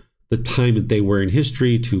from the time that they were in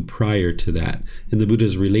history to prior to that. And the Buddha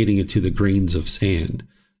is relating it to the grains of sand.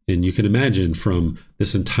 And you can imagine from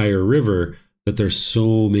this entire river that there's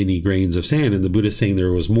so many grains of sand. And the Buddha is saying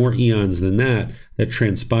there was more eons than that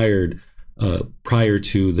transpired prior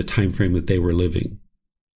to the time frame that they were living.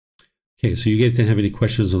 Okay, so you guys didn't have any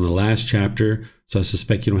questions on the last chapter, so I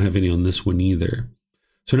suspect you don't have any on this one either.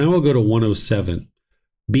 So now we'll go to 107.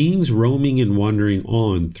 Beings roaming and wandering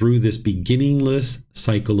on through this beginningless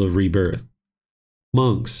cycle of rebirth.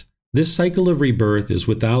 Monks, this cycle of rebirth is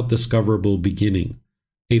without discoverable beginning.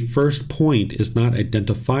 A first point is not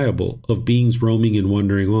identifiable of beings roaming and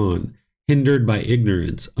wandering on, hindered by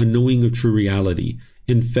ignorance, unknowing of true reality,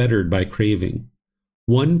 and fettered by craving.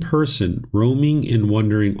 One person roaming and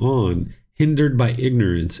wandering on, hindered by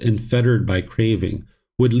ignorance and fettered by craving,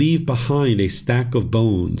 would leave behind a stack of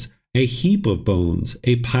bones, a heap of bones,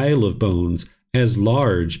 a pile of bones, as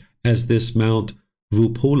large as this Mount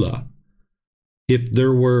Vupula, if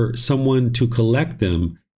there were someone to collect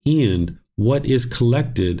them, and what is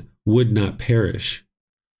collected would not perish.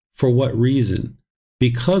 For what reason?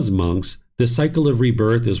 Because, monks, the cycle of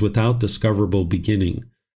rebirth is without discoverable beginning.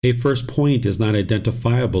 A first point is not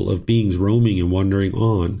identifiable of beings roaming and wandering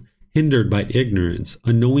on, hindered by ignorance,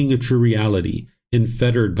 unknowing of true reality, and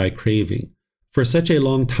fettered by craving. For such a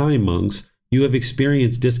long time, monks, you have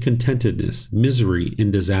experienced discontentedness, misery,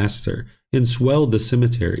 and disaster, and swelled the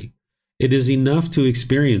cemetery. It is enough to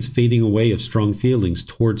experience fading away of strong feelings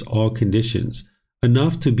towards all conditions,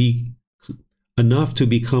 enough to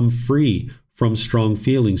become free from strong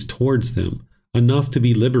feelings towards them, enough to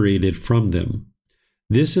be liberated from them.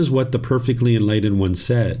 This is what the perfectly enlightened one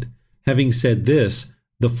said. Having said this,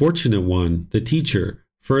 the fortunate one, the teacher,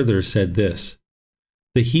 further said this: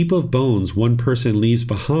 the heap of bones one person leaves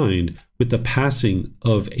behind with the passing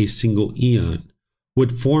of a single eon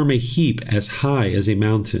would form a heap as high as a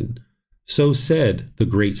mountain. So said the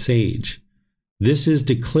great sage. This is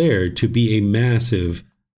declared to be as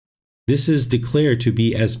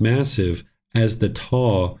massive as the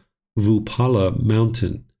tall Vupala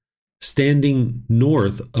mountain, standing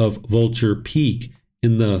north of Vulture Peak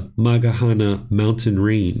in the Maghahana mountain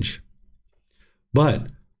range. But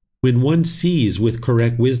when one sees with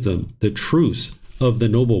correct wisdom the truths of the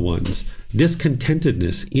noble ones,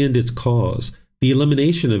 discontentedness and its cause, the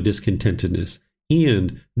elimination of discontentedness,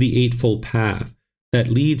 and the Eightfold Path that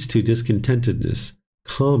leads to discontentedness,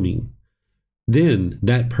 calming, then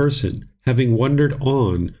that person, having wandered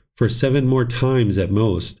on for 7 more times at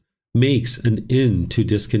most, makes an end to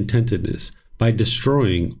discontentedness by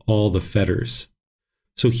destroying all the fetters.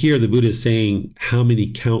 So here the Buddha is saying how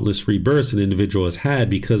many countless rebirths an individual has had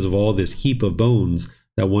because of all this heap of bones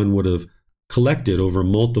that one would have collected over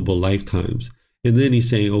multiple lifetimes. And then he's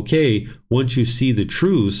saying, okay, once you see the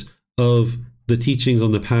truths of the teachings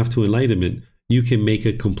on the path to enlightenment, you can make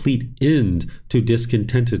a complete end to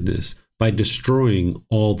discontentedness by destroying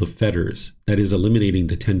all the fetters. That is, eliminating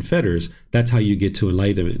the 10 fetters. That's how you get to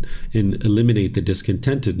enlightenment and eliminate the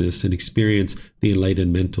discontentedness and experience the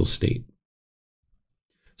enlightened mental state.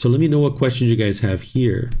 So let me know what questions you guys have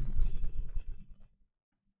here.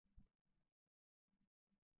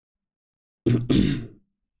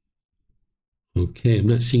 Okay, I'm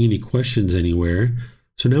not seeing any questions anywhere.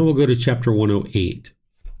 So now we'll go to chapter 108.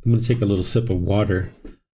 I'm going to take a little sip of water.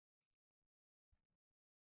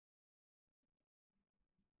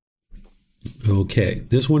 Okay,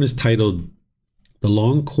 this one is titled The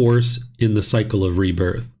Long Course in the Cycle of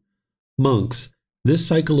Rebirth. Monks, this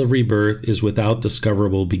cycle of rebirth is without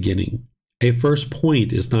discoverable beginning. A first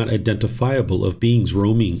point is not identifiable of beings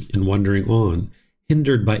roaming and wandering on,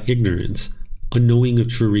 hindered by ignorance, unknowing of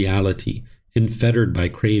true reality, and fettered by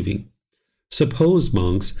craving. Suppose,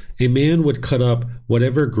 monks, a man would cut up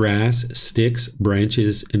whatever grass, sticks,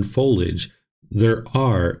 branches, and foliage there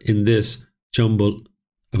are in this jumble.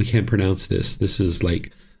 We can't pronounce this. This is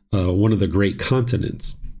like one of the great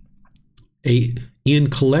continents.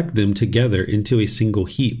 And collect them together into a single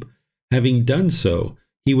heap. Having done so,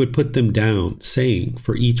 he would put them down, saying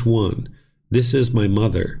for each one, "This is my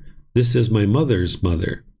mother. This is my mother's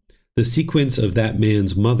mother." The sequence of that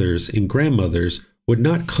man's mothers and grandmothers would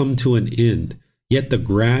not come to an end, yet the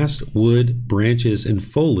grass, wood, branches, and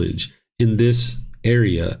foliage in this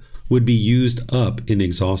area would be used up and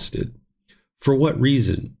exhausted. For what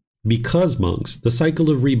reason? Because, monks, the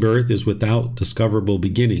cycle of rebirth is without discoverable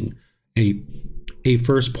beginning. A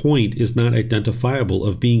first point is not identifiable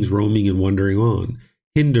of beings roaming and wandering on,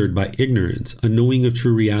 hindered by ignorance, unknowing of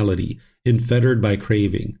true reality, and fettered by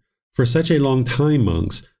craving. For such a long time,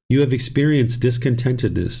 monks, you have experienced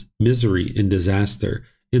discontentedness, misery, and disaster,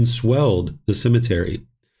 and swelled the cemetery.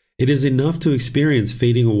 It is enough to experience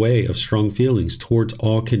fading away of strong feelings towards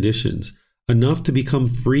all conditions, enough to become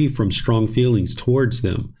free from strong feelings towards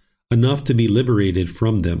them, enough to be liberated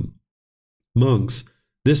from them. Monks,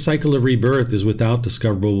 this cycle of rebirth is without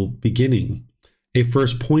discoverable beginning. A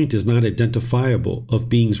first point is not identifiable of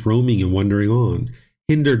beings roaming and wandering on,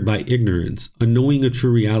 hindered by ignorance, unknowing of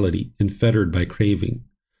true reality, and fettered by craving.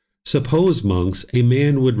 Suppose, monks, a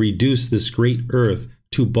man would reduce this great earth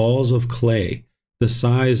to balls of clay, the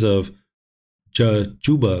size of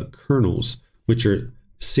jujuba kernels, which are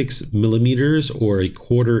 6 millimeters or a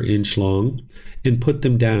 1/4 inch long, and put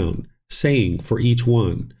them down, saying for each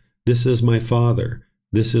one, "This is my father.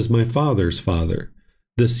 This is my father's father."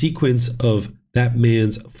 The sequence of that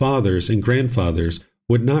man's fathers and grandfathers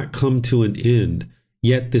would not come to an end,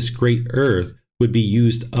 yet this great earth would be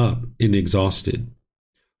used up and exhausted.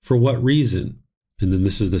 For what reason? And then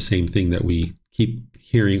this is the same thing that we keep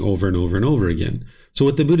hearing over and over and over again. So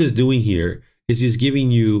what the Buddha is doing here is he's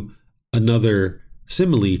giving you another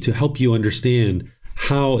simile to help you understand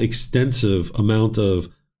how extensive amount of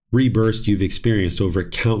rebirths you've experienced over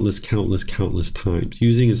countless times,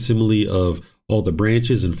 using a simile of all the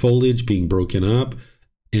branches and foliage being broken up,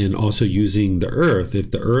 and also using the earth. If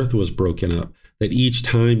the earth was broken up, that each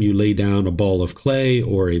time you lay down a ball of clay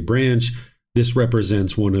or a branch, this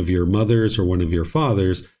represents one of your mothers or one of your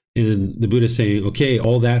fathers. And the Buddha is saying, okay,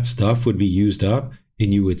 all that stuff would be used up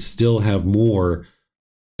and you would still have more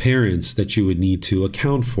parents that you would need to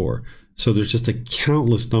account for. So there's just a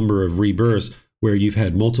countless number of rebirths where you've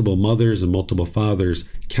had multiple mothers and multiple fathers,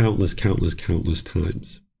 countless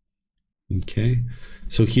times. Okay,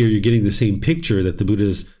 so here you're getting the same picture that the Buddha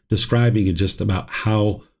is describing, and just about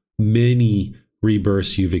how many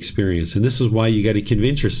rebirths you've experienced. And this is why you got to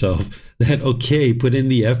convince yourself that, okay, put in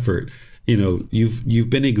the effort. You know, you've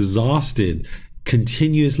been exhausted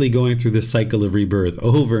continuously going through this cycle of rebirth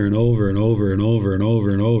over and over and over and over and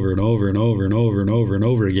over and over and over and over and over and over and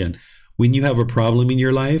over again. When you have a problem in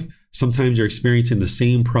your life, sometimes you're experiencing the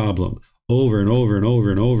same problem over and over and over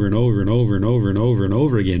and over and over and over and over and over and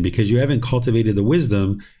over again, because you haven't cultivated the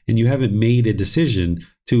wisdom and you haven't made a decision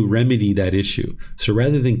to remedy that issue. So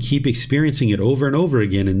rather than keep experiencing it over and over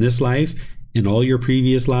again in this life, in all your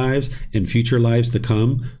previous lives and future lives to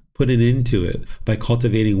come, put an end to it by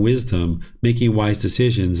cultivating wisdom, making wise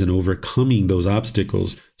decisions, and overcoming those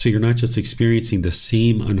obstacles, so you're not just experiencing the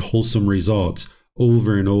same unwholesome results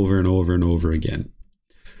over and over and over and over again.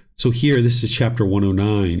 So here, this is chapter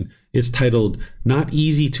 109. It's titled, Not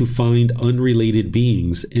Easy to Find Unrelated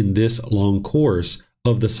Beings in This Long Course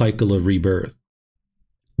of the Cycle of Rebirth.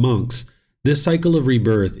 Monks, this cycle of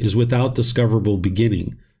rebirth is without discoverable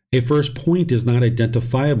beginning. A first point is not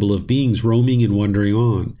identifiable of beings roaming and wandering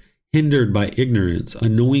on, hindered by ignorance,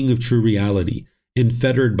 unknowing of true reality, and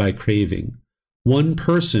fettered by craving. One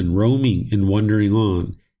person roaming and wandering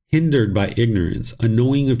on, hindered by ignorance,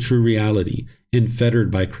 unknowing of true reality, and fettered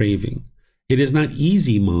by craving. It is not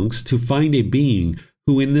easy, monks, to find a being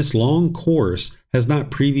who in this long course has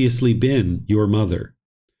not previously been your mother.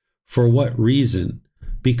 For what reason?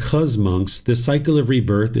 Because, monks, this cycle of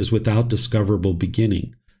rebirth is without discoverable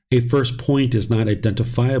beginning. A first point is not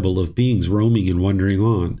identifiable of beings roaming and wandering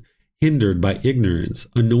on, hindered by ignorance,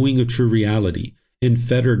 unknowing of true reality, and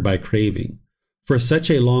fettered by craving. For such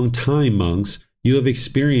a long time, monks, you have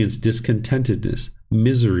experienced discontentedness,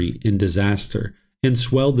 misery, and disaster, and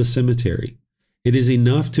swelled the cemetery. It is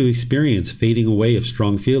enough to experience fading away of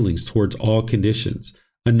strong feelings towards all conditions,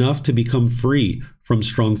 enough to become free from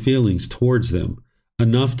strong feelings towards them,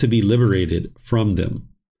 enough to be liberated from them.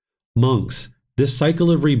 Monks, this cycle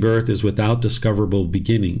of rebirth is without discoverable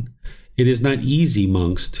beginning. It is not easy,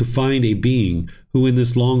 monks, to find a being who in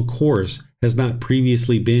this long course has not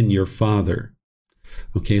previously been your father.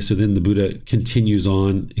 Okay, so then the Buddha continues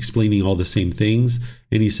on explaining all the same things,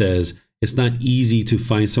 and he says, it's not easy to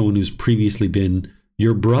find someone who's previously been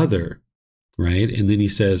your brother, right? And then he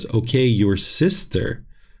says, okay, your sister,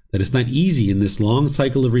 that it's not easy in this long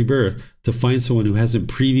cycle of rebirth to find someone who hasn't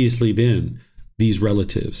previously been these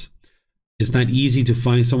relatives. It's not easy to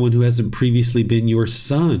find someone who hasn't previously been your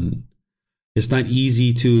son. It's not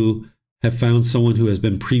easy to have found someone who has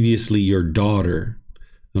been previously your daughter.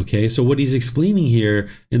 Okay, so what he's explaining here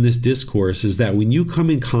in this discourse is that when you come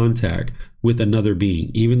in contact with another being,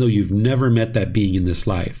 even though you've never met that being in this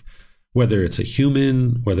life, whether it's a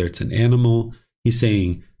human, whether it's an animal, he's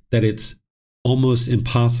saying that it's almost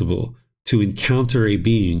impossible to encounter a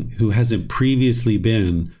being who hasn't previously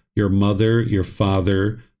been your mother, your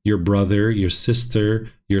father, your brother, your sister,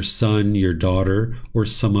 your son, your daughter, or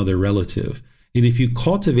some other relative. And if you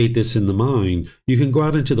cultivate this in the mind, you can go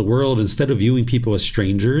out into the world, instead of viewing people as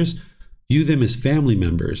strangers, view them as family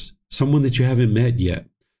members, someone that you haven't met yet.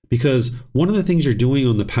 Because one of the things you're doing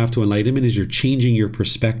on the path to enlightenment is you're changing your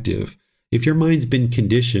perspective. If your mind's been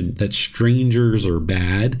conditioned that strangers are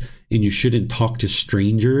bad and you shouldn't talk to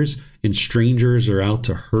strangers and strangers are out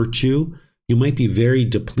to hurt you, you might be very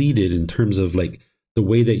depleted in terms of like the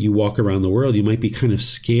way that you walk around the world. You might be kind of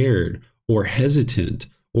scared or hesitant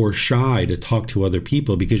or shy to talk to other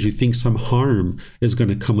people because you think some harm is going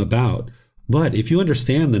to come about. But if you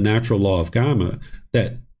understand the natural law of karma,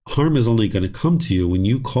 that harm is only going to come to you when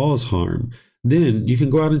you cause harm, then you can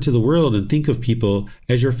go out into the world and think of people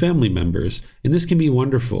as your family members. And this can be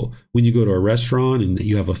wonderful when you go to a restaurant and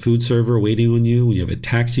you have a food server waiting on you, when you have a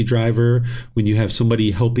taxi driver, when you have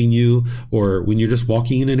somebody helping you, or when you're just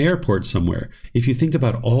walking in an airport somewhere. If you think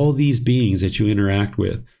about all these beings that you interact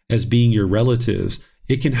with as being your relatives,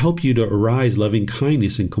 it can help you to arise loving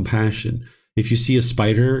kindness and compassion. If you see a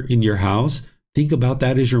spider in your house, think about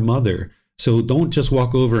that as your mother. So don't just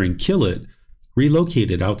walk over and kill it,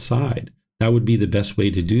 relocate it outside. That would be the best way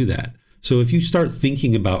to do that. So if you start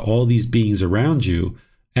thinking about all these beings around you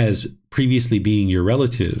as previously being your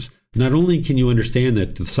relatives, not only can you understand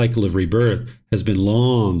that the cycle of rebirth has been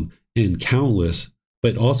long and countless,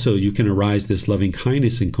 but also you can arise this loving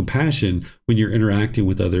kindness and compassion when you're interacting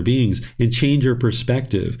with other beings and change your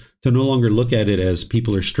perspective to no longer look at it as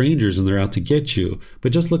people are strangers and they're out to get you,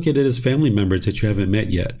 but just look at it as family members that you haven't met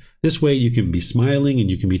yet. This way you can be smiling and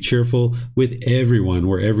you can be cheerful with everyone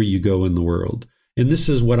wherever you go in the world. And this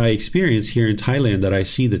is what I experience here in Thailand, that I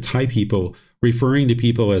see the Thai people referring to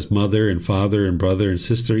people as mother and father and brother and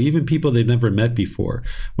sister, even people they've never met before.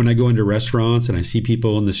 When I go into restaurants and I see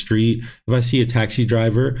people on the street, if I see a taxi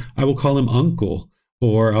driver, I will call him uncle,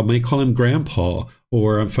 or I might call him grandpa,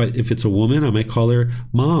 or if it's a woman, I might call her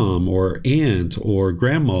mom or aunt or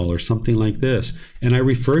grandma or something like this. And I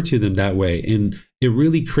refer to them that way. And it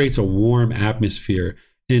really creates a warm atmosphere.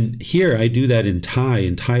 And here I do that in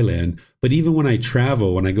Thailand. But even when I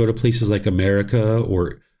travel, when I go to places like America,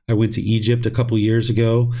 or I went to Egypt a couple years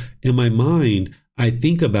ago. In my mind, I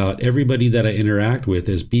think about everybody that I interact with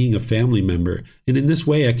as being a family member. And in this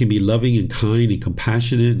way, I can be loving and kind and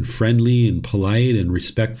compassionate and friendly and polite and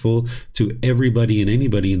respectful to everybody and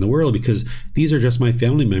anybody in the world, because these are just my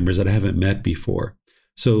family members that I haven't met before.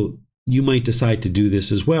 So you might decide to do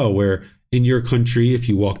this as well, where in your country, if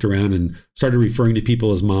you walked around and started referring to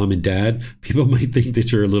people as mom and dad, people might think that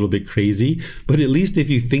you're a little bit crazy. But at least if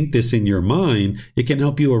you think this in your mind, it can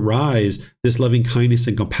help you arise this loving kindness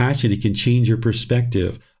and compassion. It can change your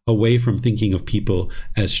perspective away from thinking of people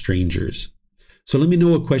as strangers. So let me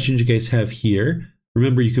know what questions you guys have here.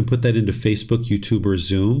 Remember, you can put that into Facebook, YouTube, or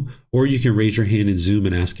Zoom, or you can raise your hand in Zoom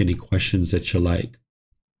and ask any questions that you like.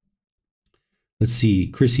 Let's see,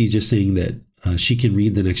 Chrissy just saying that she can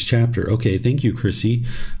read the next chapter. Okay, thank you, Chrissy.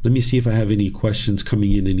 Let me see if I have any questions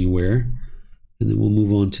coming in anywhere, and then we'll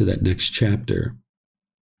move on to that next chapter.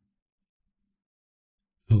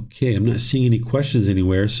 Okay, I'm not seeing any questions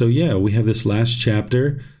anywhere. So yeah, we have this last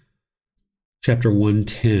chapter, chapter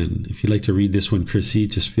 110. If you'd like to read this one, Chrissy,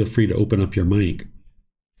 just feel free to open up your mic.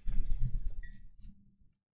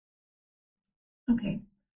 Okay,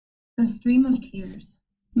 the stream of tears.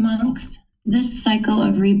 Monks, this cycle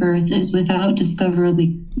of rebirth is without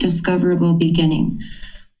discoverable beginning.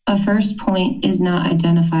 A first point is not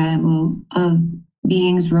identifiable of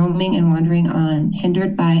beings roaming and wandering on,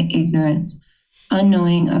 hindered by ignorance,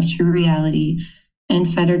 unknowing of true reality,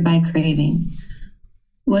 and fettered by craving.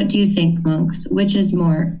 What do you think, monks? Which is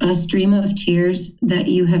more, a stream of tears that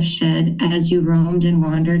you have shed as you roamed and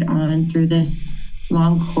wandered on through this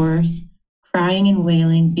long course, crying and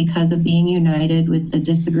wailing because of being united with the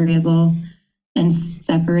disagreeable and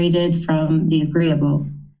separated from the agreeable?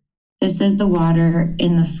 This is the water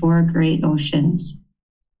in the four great oceans.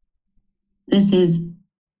 This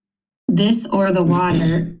or the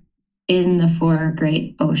water in the four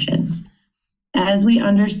great oceans. As we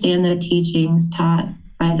understand the teachings taught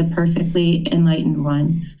by the perfectly enlightened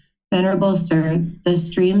one, Venerable Sir, the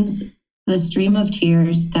stream of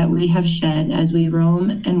tears that we have shed as we roam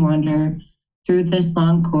and wander through this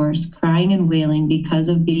long course, crying and wailing because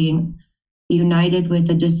of being united with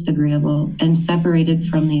the disagreeable and separated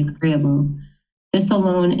from the agreeable. This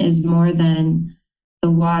alone is more than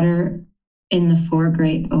the water in the four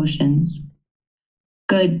great oceans.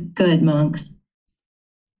 Good, good, monks.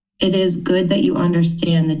 It is good that you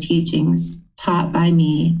understand the teachings taught by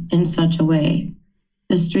me in such a way.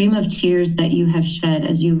 The stream of tears that you have shed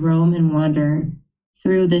as you roam and wander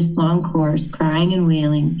through this long course, crying and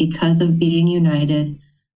wailing because of being united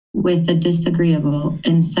with the disagreeable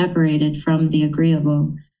and separated from the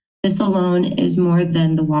agreeable. This alone is more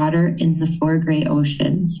than the water in the four great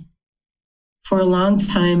oceans. For a long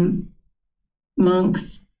time,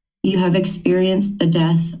 monks, you have experienced the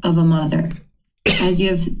death of a mother. As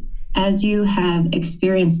you have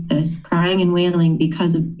experienced this, crying and wailing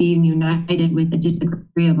because of being united with the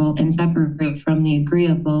disagreeable and separated from the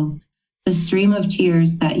agreeable, the stream of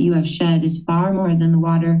tears that you have shed is far more than the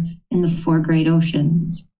water in the four great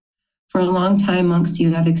oceans. For a long time, monks,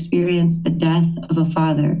 you have experienced the death of a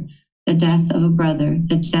father, the death of a brother,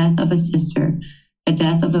 the death of a sister, the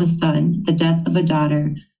death of a son, the death of a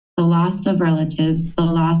daughter, the loss of relatives, the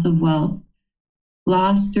loss of wealth,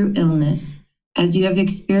 loss through illness. As you have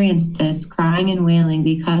experienced this, crying and wailing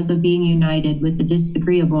because of being united with the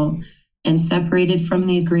disagreeable and separated from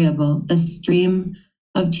the agreeable, the stream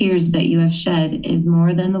of tears that you have shed is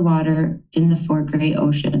more than the water in the four great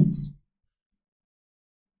oceans.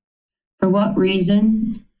 For what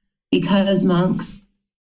reason? Because, monks,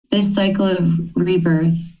 this cycle of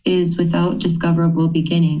rebirth is without discoverable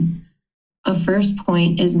beginning. A first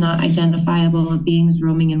point is not identifiable of beings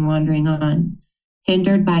roaming and wandering on,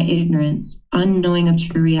 hindered by ignorance, unknowing of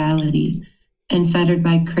true reality, and fettered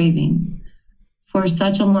by craving. For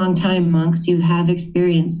such a long time, monks, you have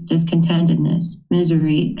experienced discontentedness,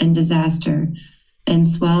 misery, and disaster, and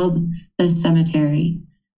swelled the cemetery.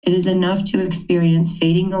 It is enough to experience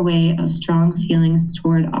fading away of strong feelings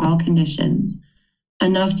toward all conditions,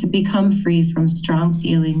 enough to become free from strong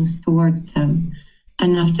feelings towards them,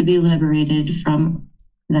 enough to be liberated from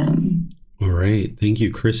them. All right. Thank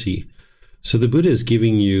you, Chrissy. So the Buddha is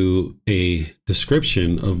giving you a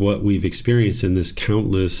description of what we've experienced in this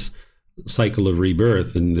countless cycle of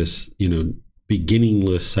rebirth, and this,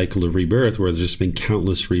 beginningless cycle of rebirth where there's just been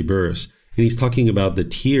countless rebirths. And he's talking about the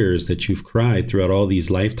tears that you've cried throughout all these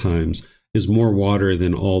lifetimes is more water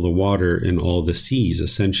than all the water in all the seas,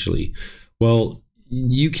 essentially. Well,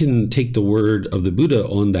 you can take the word of the Buddha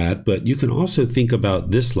on that, but you can also think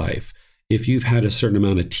about this life. If you've had a certain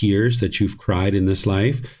amount of tears that you've cried in this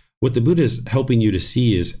life, what the Buddha is helping you to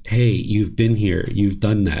see is, hey, you've been here, you've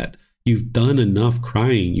done that. You've done enough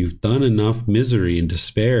crying, you've done enough misery and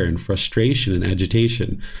despair and frustration and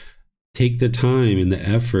agitation. Take the time and the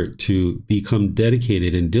effort to become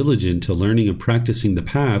dedicated and diligent to learning and practicing the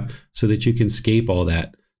path so that you can escape all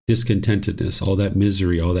that discontentedness, all that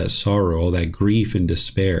misery, all that sorrow, all that grief and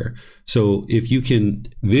despair. So if you can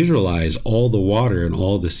visualize all the water and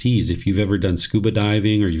all the seas, if you've ever done scuba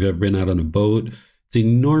diving or you've ever been out on a boat, it's an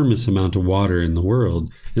enormous amount of water in the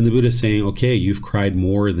world. And the Buddha is saying, okay, you've cried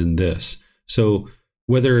more than this. So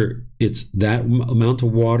whether it's that amount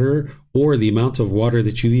of water or the amount of water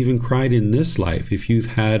that you've even cried in this life, if you've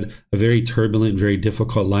had a very turbulent, very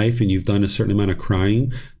difficult life and you've done a certain amount of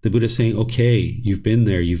crying, the Buddha is saying, okay, you've been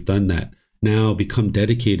there, you've done that. Now become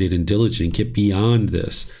dedicated and diligent, get beyond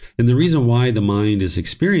this. And the reason why the mind is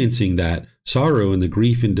experiencing that sorrow and the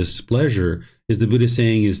grief and displeasure is the Buddha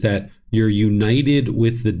saying is that you're united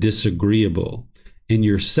with the disagreeable and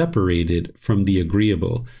you're separated from the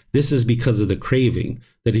agreeable. This is because of the craving,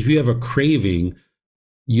 that if you have a craving,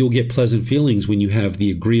 you'll get pleasant feelings when you have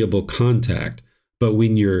the agreeable contact. But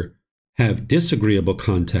when you have disagreeable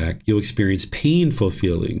contact, you'll experience painful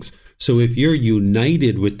feelings. So if you're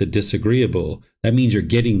united with the disagreeable, that means you're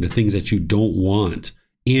getting the things that you don't want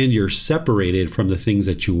and you're separated from the things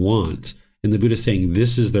that you want. And the Buddha is saying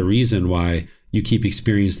this is the reason why you keep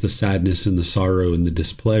experiencing the sadness and the sorrow and the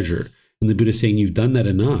displeasure. And the Buddha is saying you've done that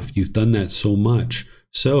enough. You've done that so much.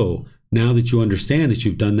 So now that you understand that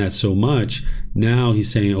you've done that so much, now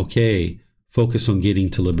he's saying, okay, focus on getting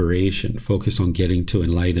to liberation. Focus on getting to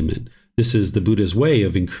enlightenment. This is the Buddha's way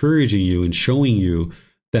of encouraging you and showing you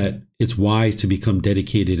that it's wise to become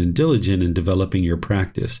dedicated and diligent in developing your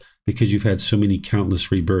practice because you've had so many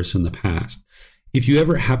countless rebirths in the past. If you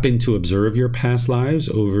ever happen to observe your past lives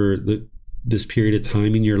over this period of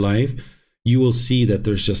time in your life, you will see that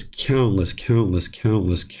there's just countless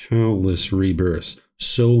rebirths,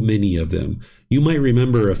 so many of them. You might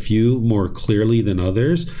remember a few more clearly than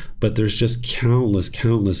others, but there's just countless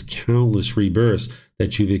rebirths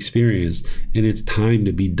that you've experienced, and it's time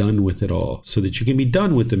to be done with it all so that you can be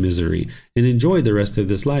done with the misery and enjoy the rest of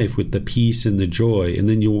this life with the peace and the joy, and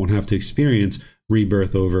then you won't have to experience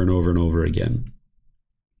rebirth over and over and over again.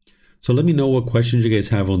 So let me know what questions you guys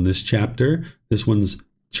have on this chapter. This one's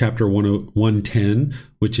chapter 110,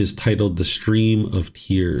 which is titled The Stream of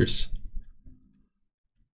Tears.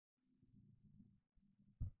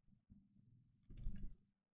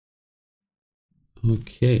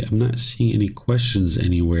 Okay, I'm not seeing any questions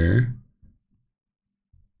anywhere.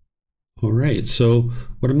 All right, so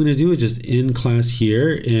what I'm going to do is just end class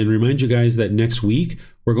here and remind you guys that next week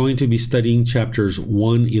we're going to be studying chapters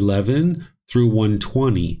 111 through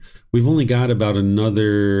 120. We've only got about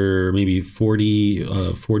another maybe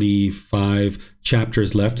 45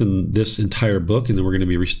 chapters left in this entire book, and then we're going to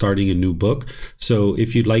be restarting a new book. So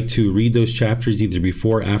if you'd like to read those chapters either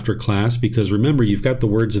before or after class, because remember, you've got the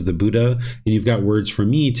words of the Buddha and you've got words from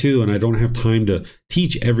me too, and I don't have time to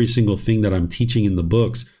teach every single thing that I'm teaching in the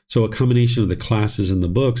books. So a combination of the classes and the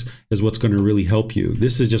books is what's going to really help you.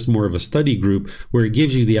 This is just more of a study group where it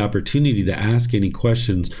gives you the opportunity to ask any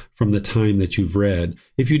questions from the time that you've read.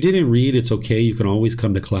 If you didn't read, it's okay. You can always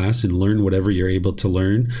come to class and learn whatever you're able to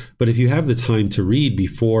learn. But if you have the time to read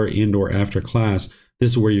before and or after class,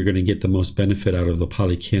 this is where you're going to get the most benefit out of the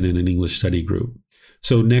Pali Canon and English study group.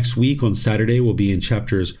 So next week on Saturday, we'll be in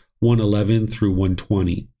chapters 111 through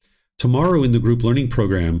 120. Tomorrow in the group learning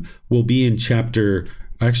program, we'll be in chapter...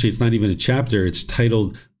 Actually, it's not even a chapter. It's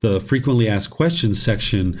titled the Frequently Asked Questions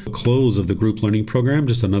section, close of the group learning program,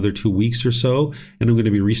 just another 2 weeks or so. And I'm going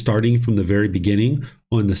to be restarting from the very beginning.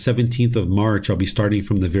 On the 17th of March, I'll be starting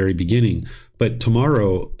from the very beginning. But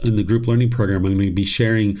tomorrow in the group learning program, I'm going to be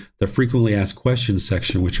sharing the Frequently Asked Questions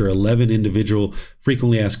section, which are 11 individual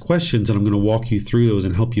frequently asked questions. And I'm going to walk you through those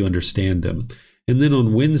and help you understand them. And then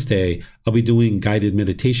on Wednesday, I'll be doing guided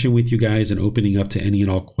meditation with you guys and opening up to any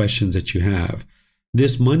and all questions that you have.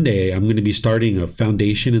 This Monday, I'm going to be starting a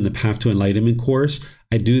Foundation in the Path to Enlightenment course.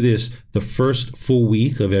 I do this the first full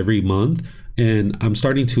week of every month, and I'm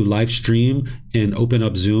starting to live stream and open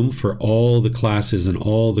up Zoom for all the classes and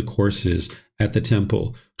all the courses at the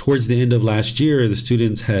temple. Towards the end of last year, the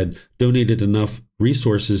students had donated enough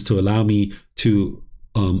resources to allow me to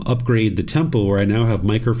upgrade the temple, where I now have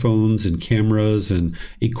microphones and cameras and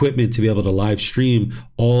equipment to be able to live stream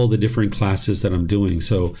all the different classes that I'm doing.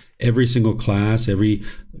 So every single class, every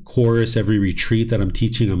course, every retreat that I'm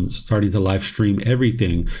teaching, I'm starting to live stream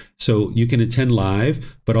everything. So you can attend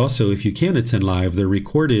live, but also if you can't attend live, they're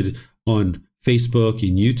recorded on Facebook,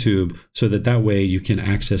 and YouTube, so that way you can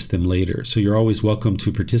access them later. So you're always welcome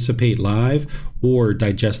to participate live or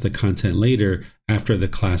digest the content later after the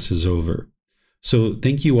class is over. So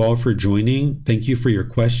thank you all for joining. Thank you for your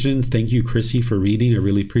questions. Thank you, Chrissy, for reading. I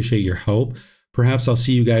really appreciate your help. Perhaps I'll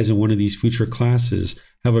see you guys in one of these future classes.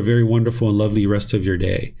 Have a very wonderful and lovely rest of your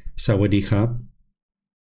day. Sawadee krap.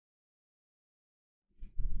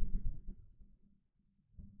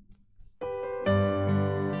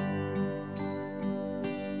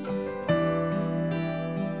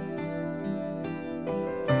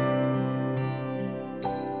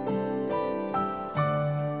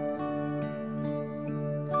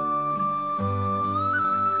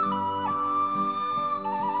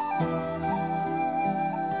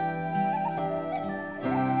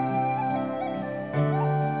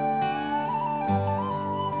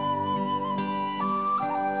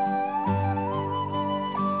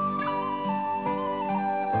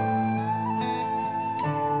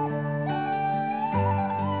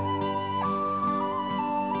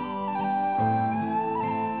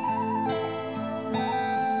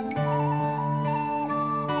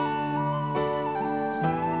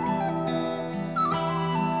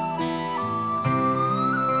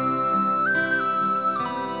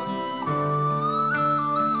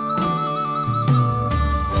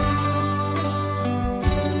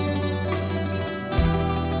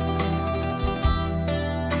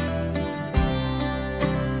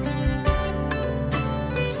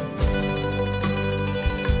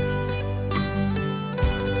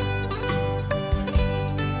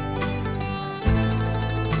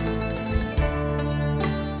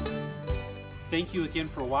 Thank you again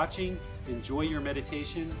for watching. Enjoy your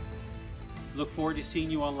meditation. Look forward to seeing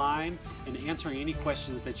you online and answering any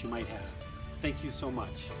questions that you might have. Thank you so much.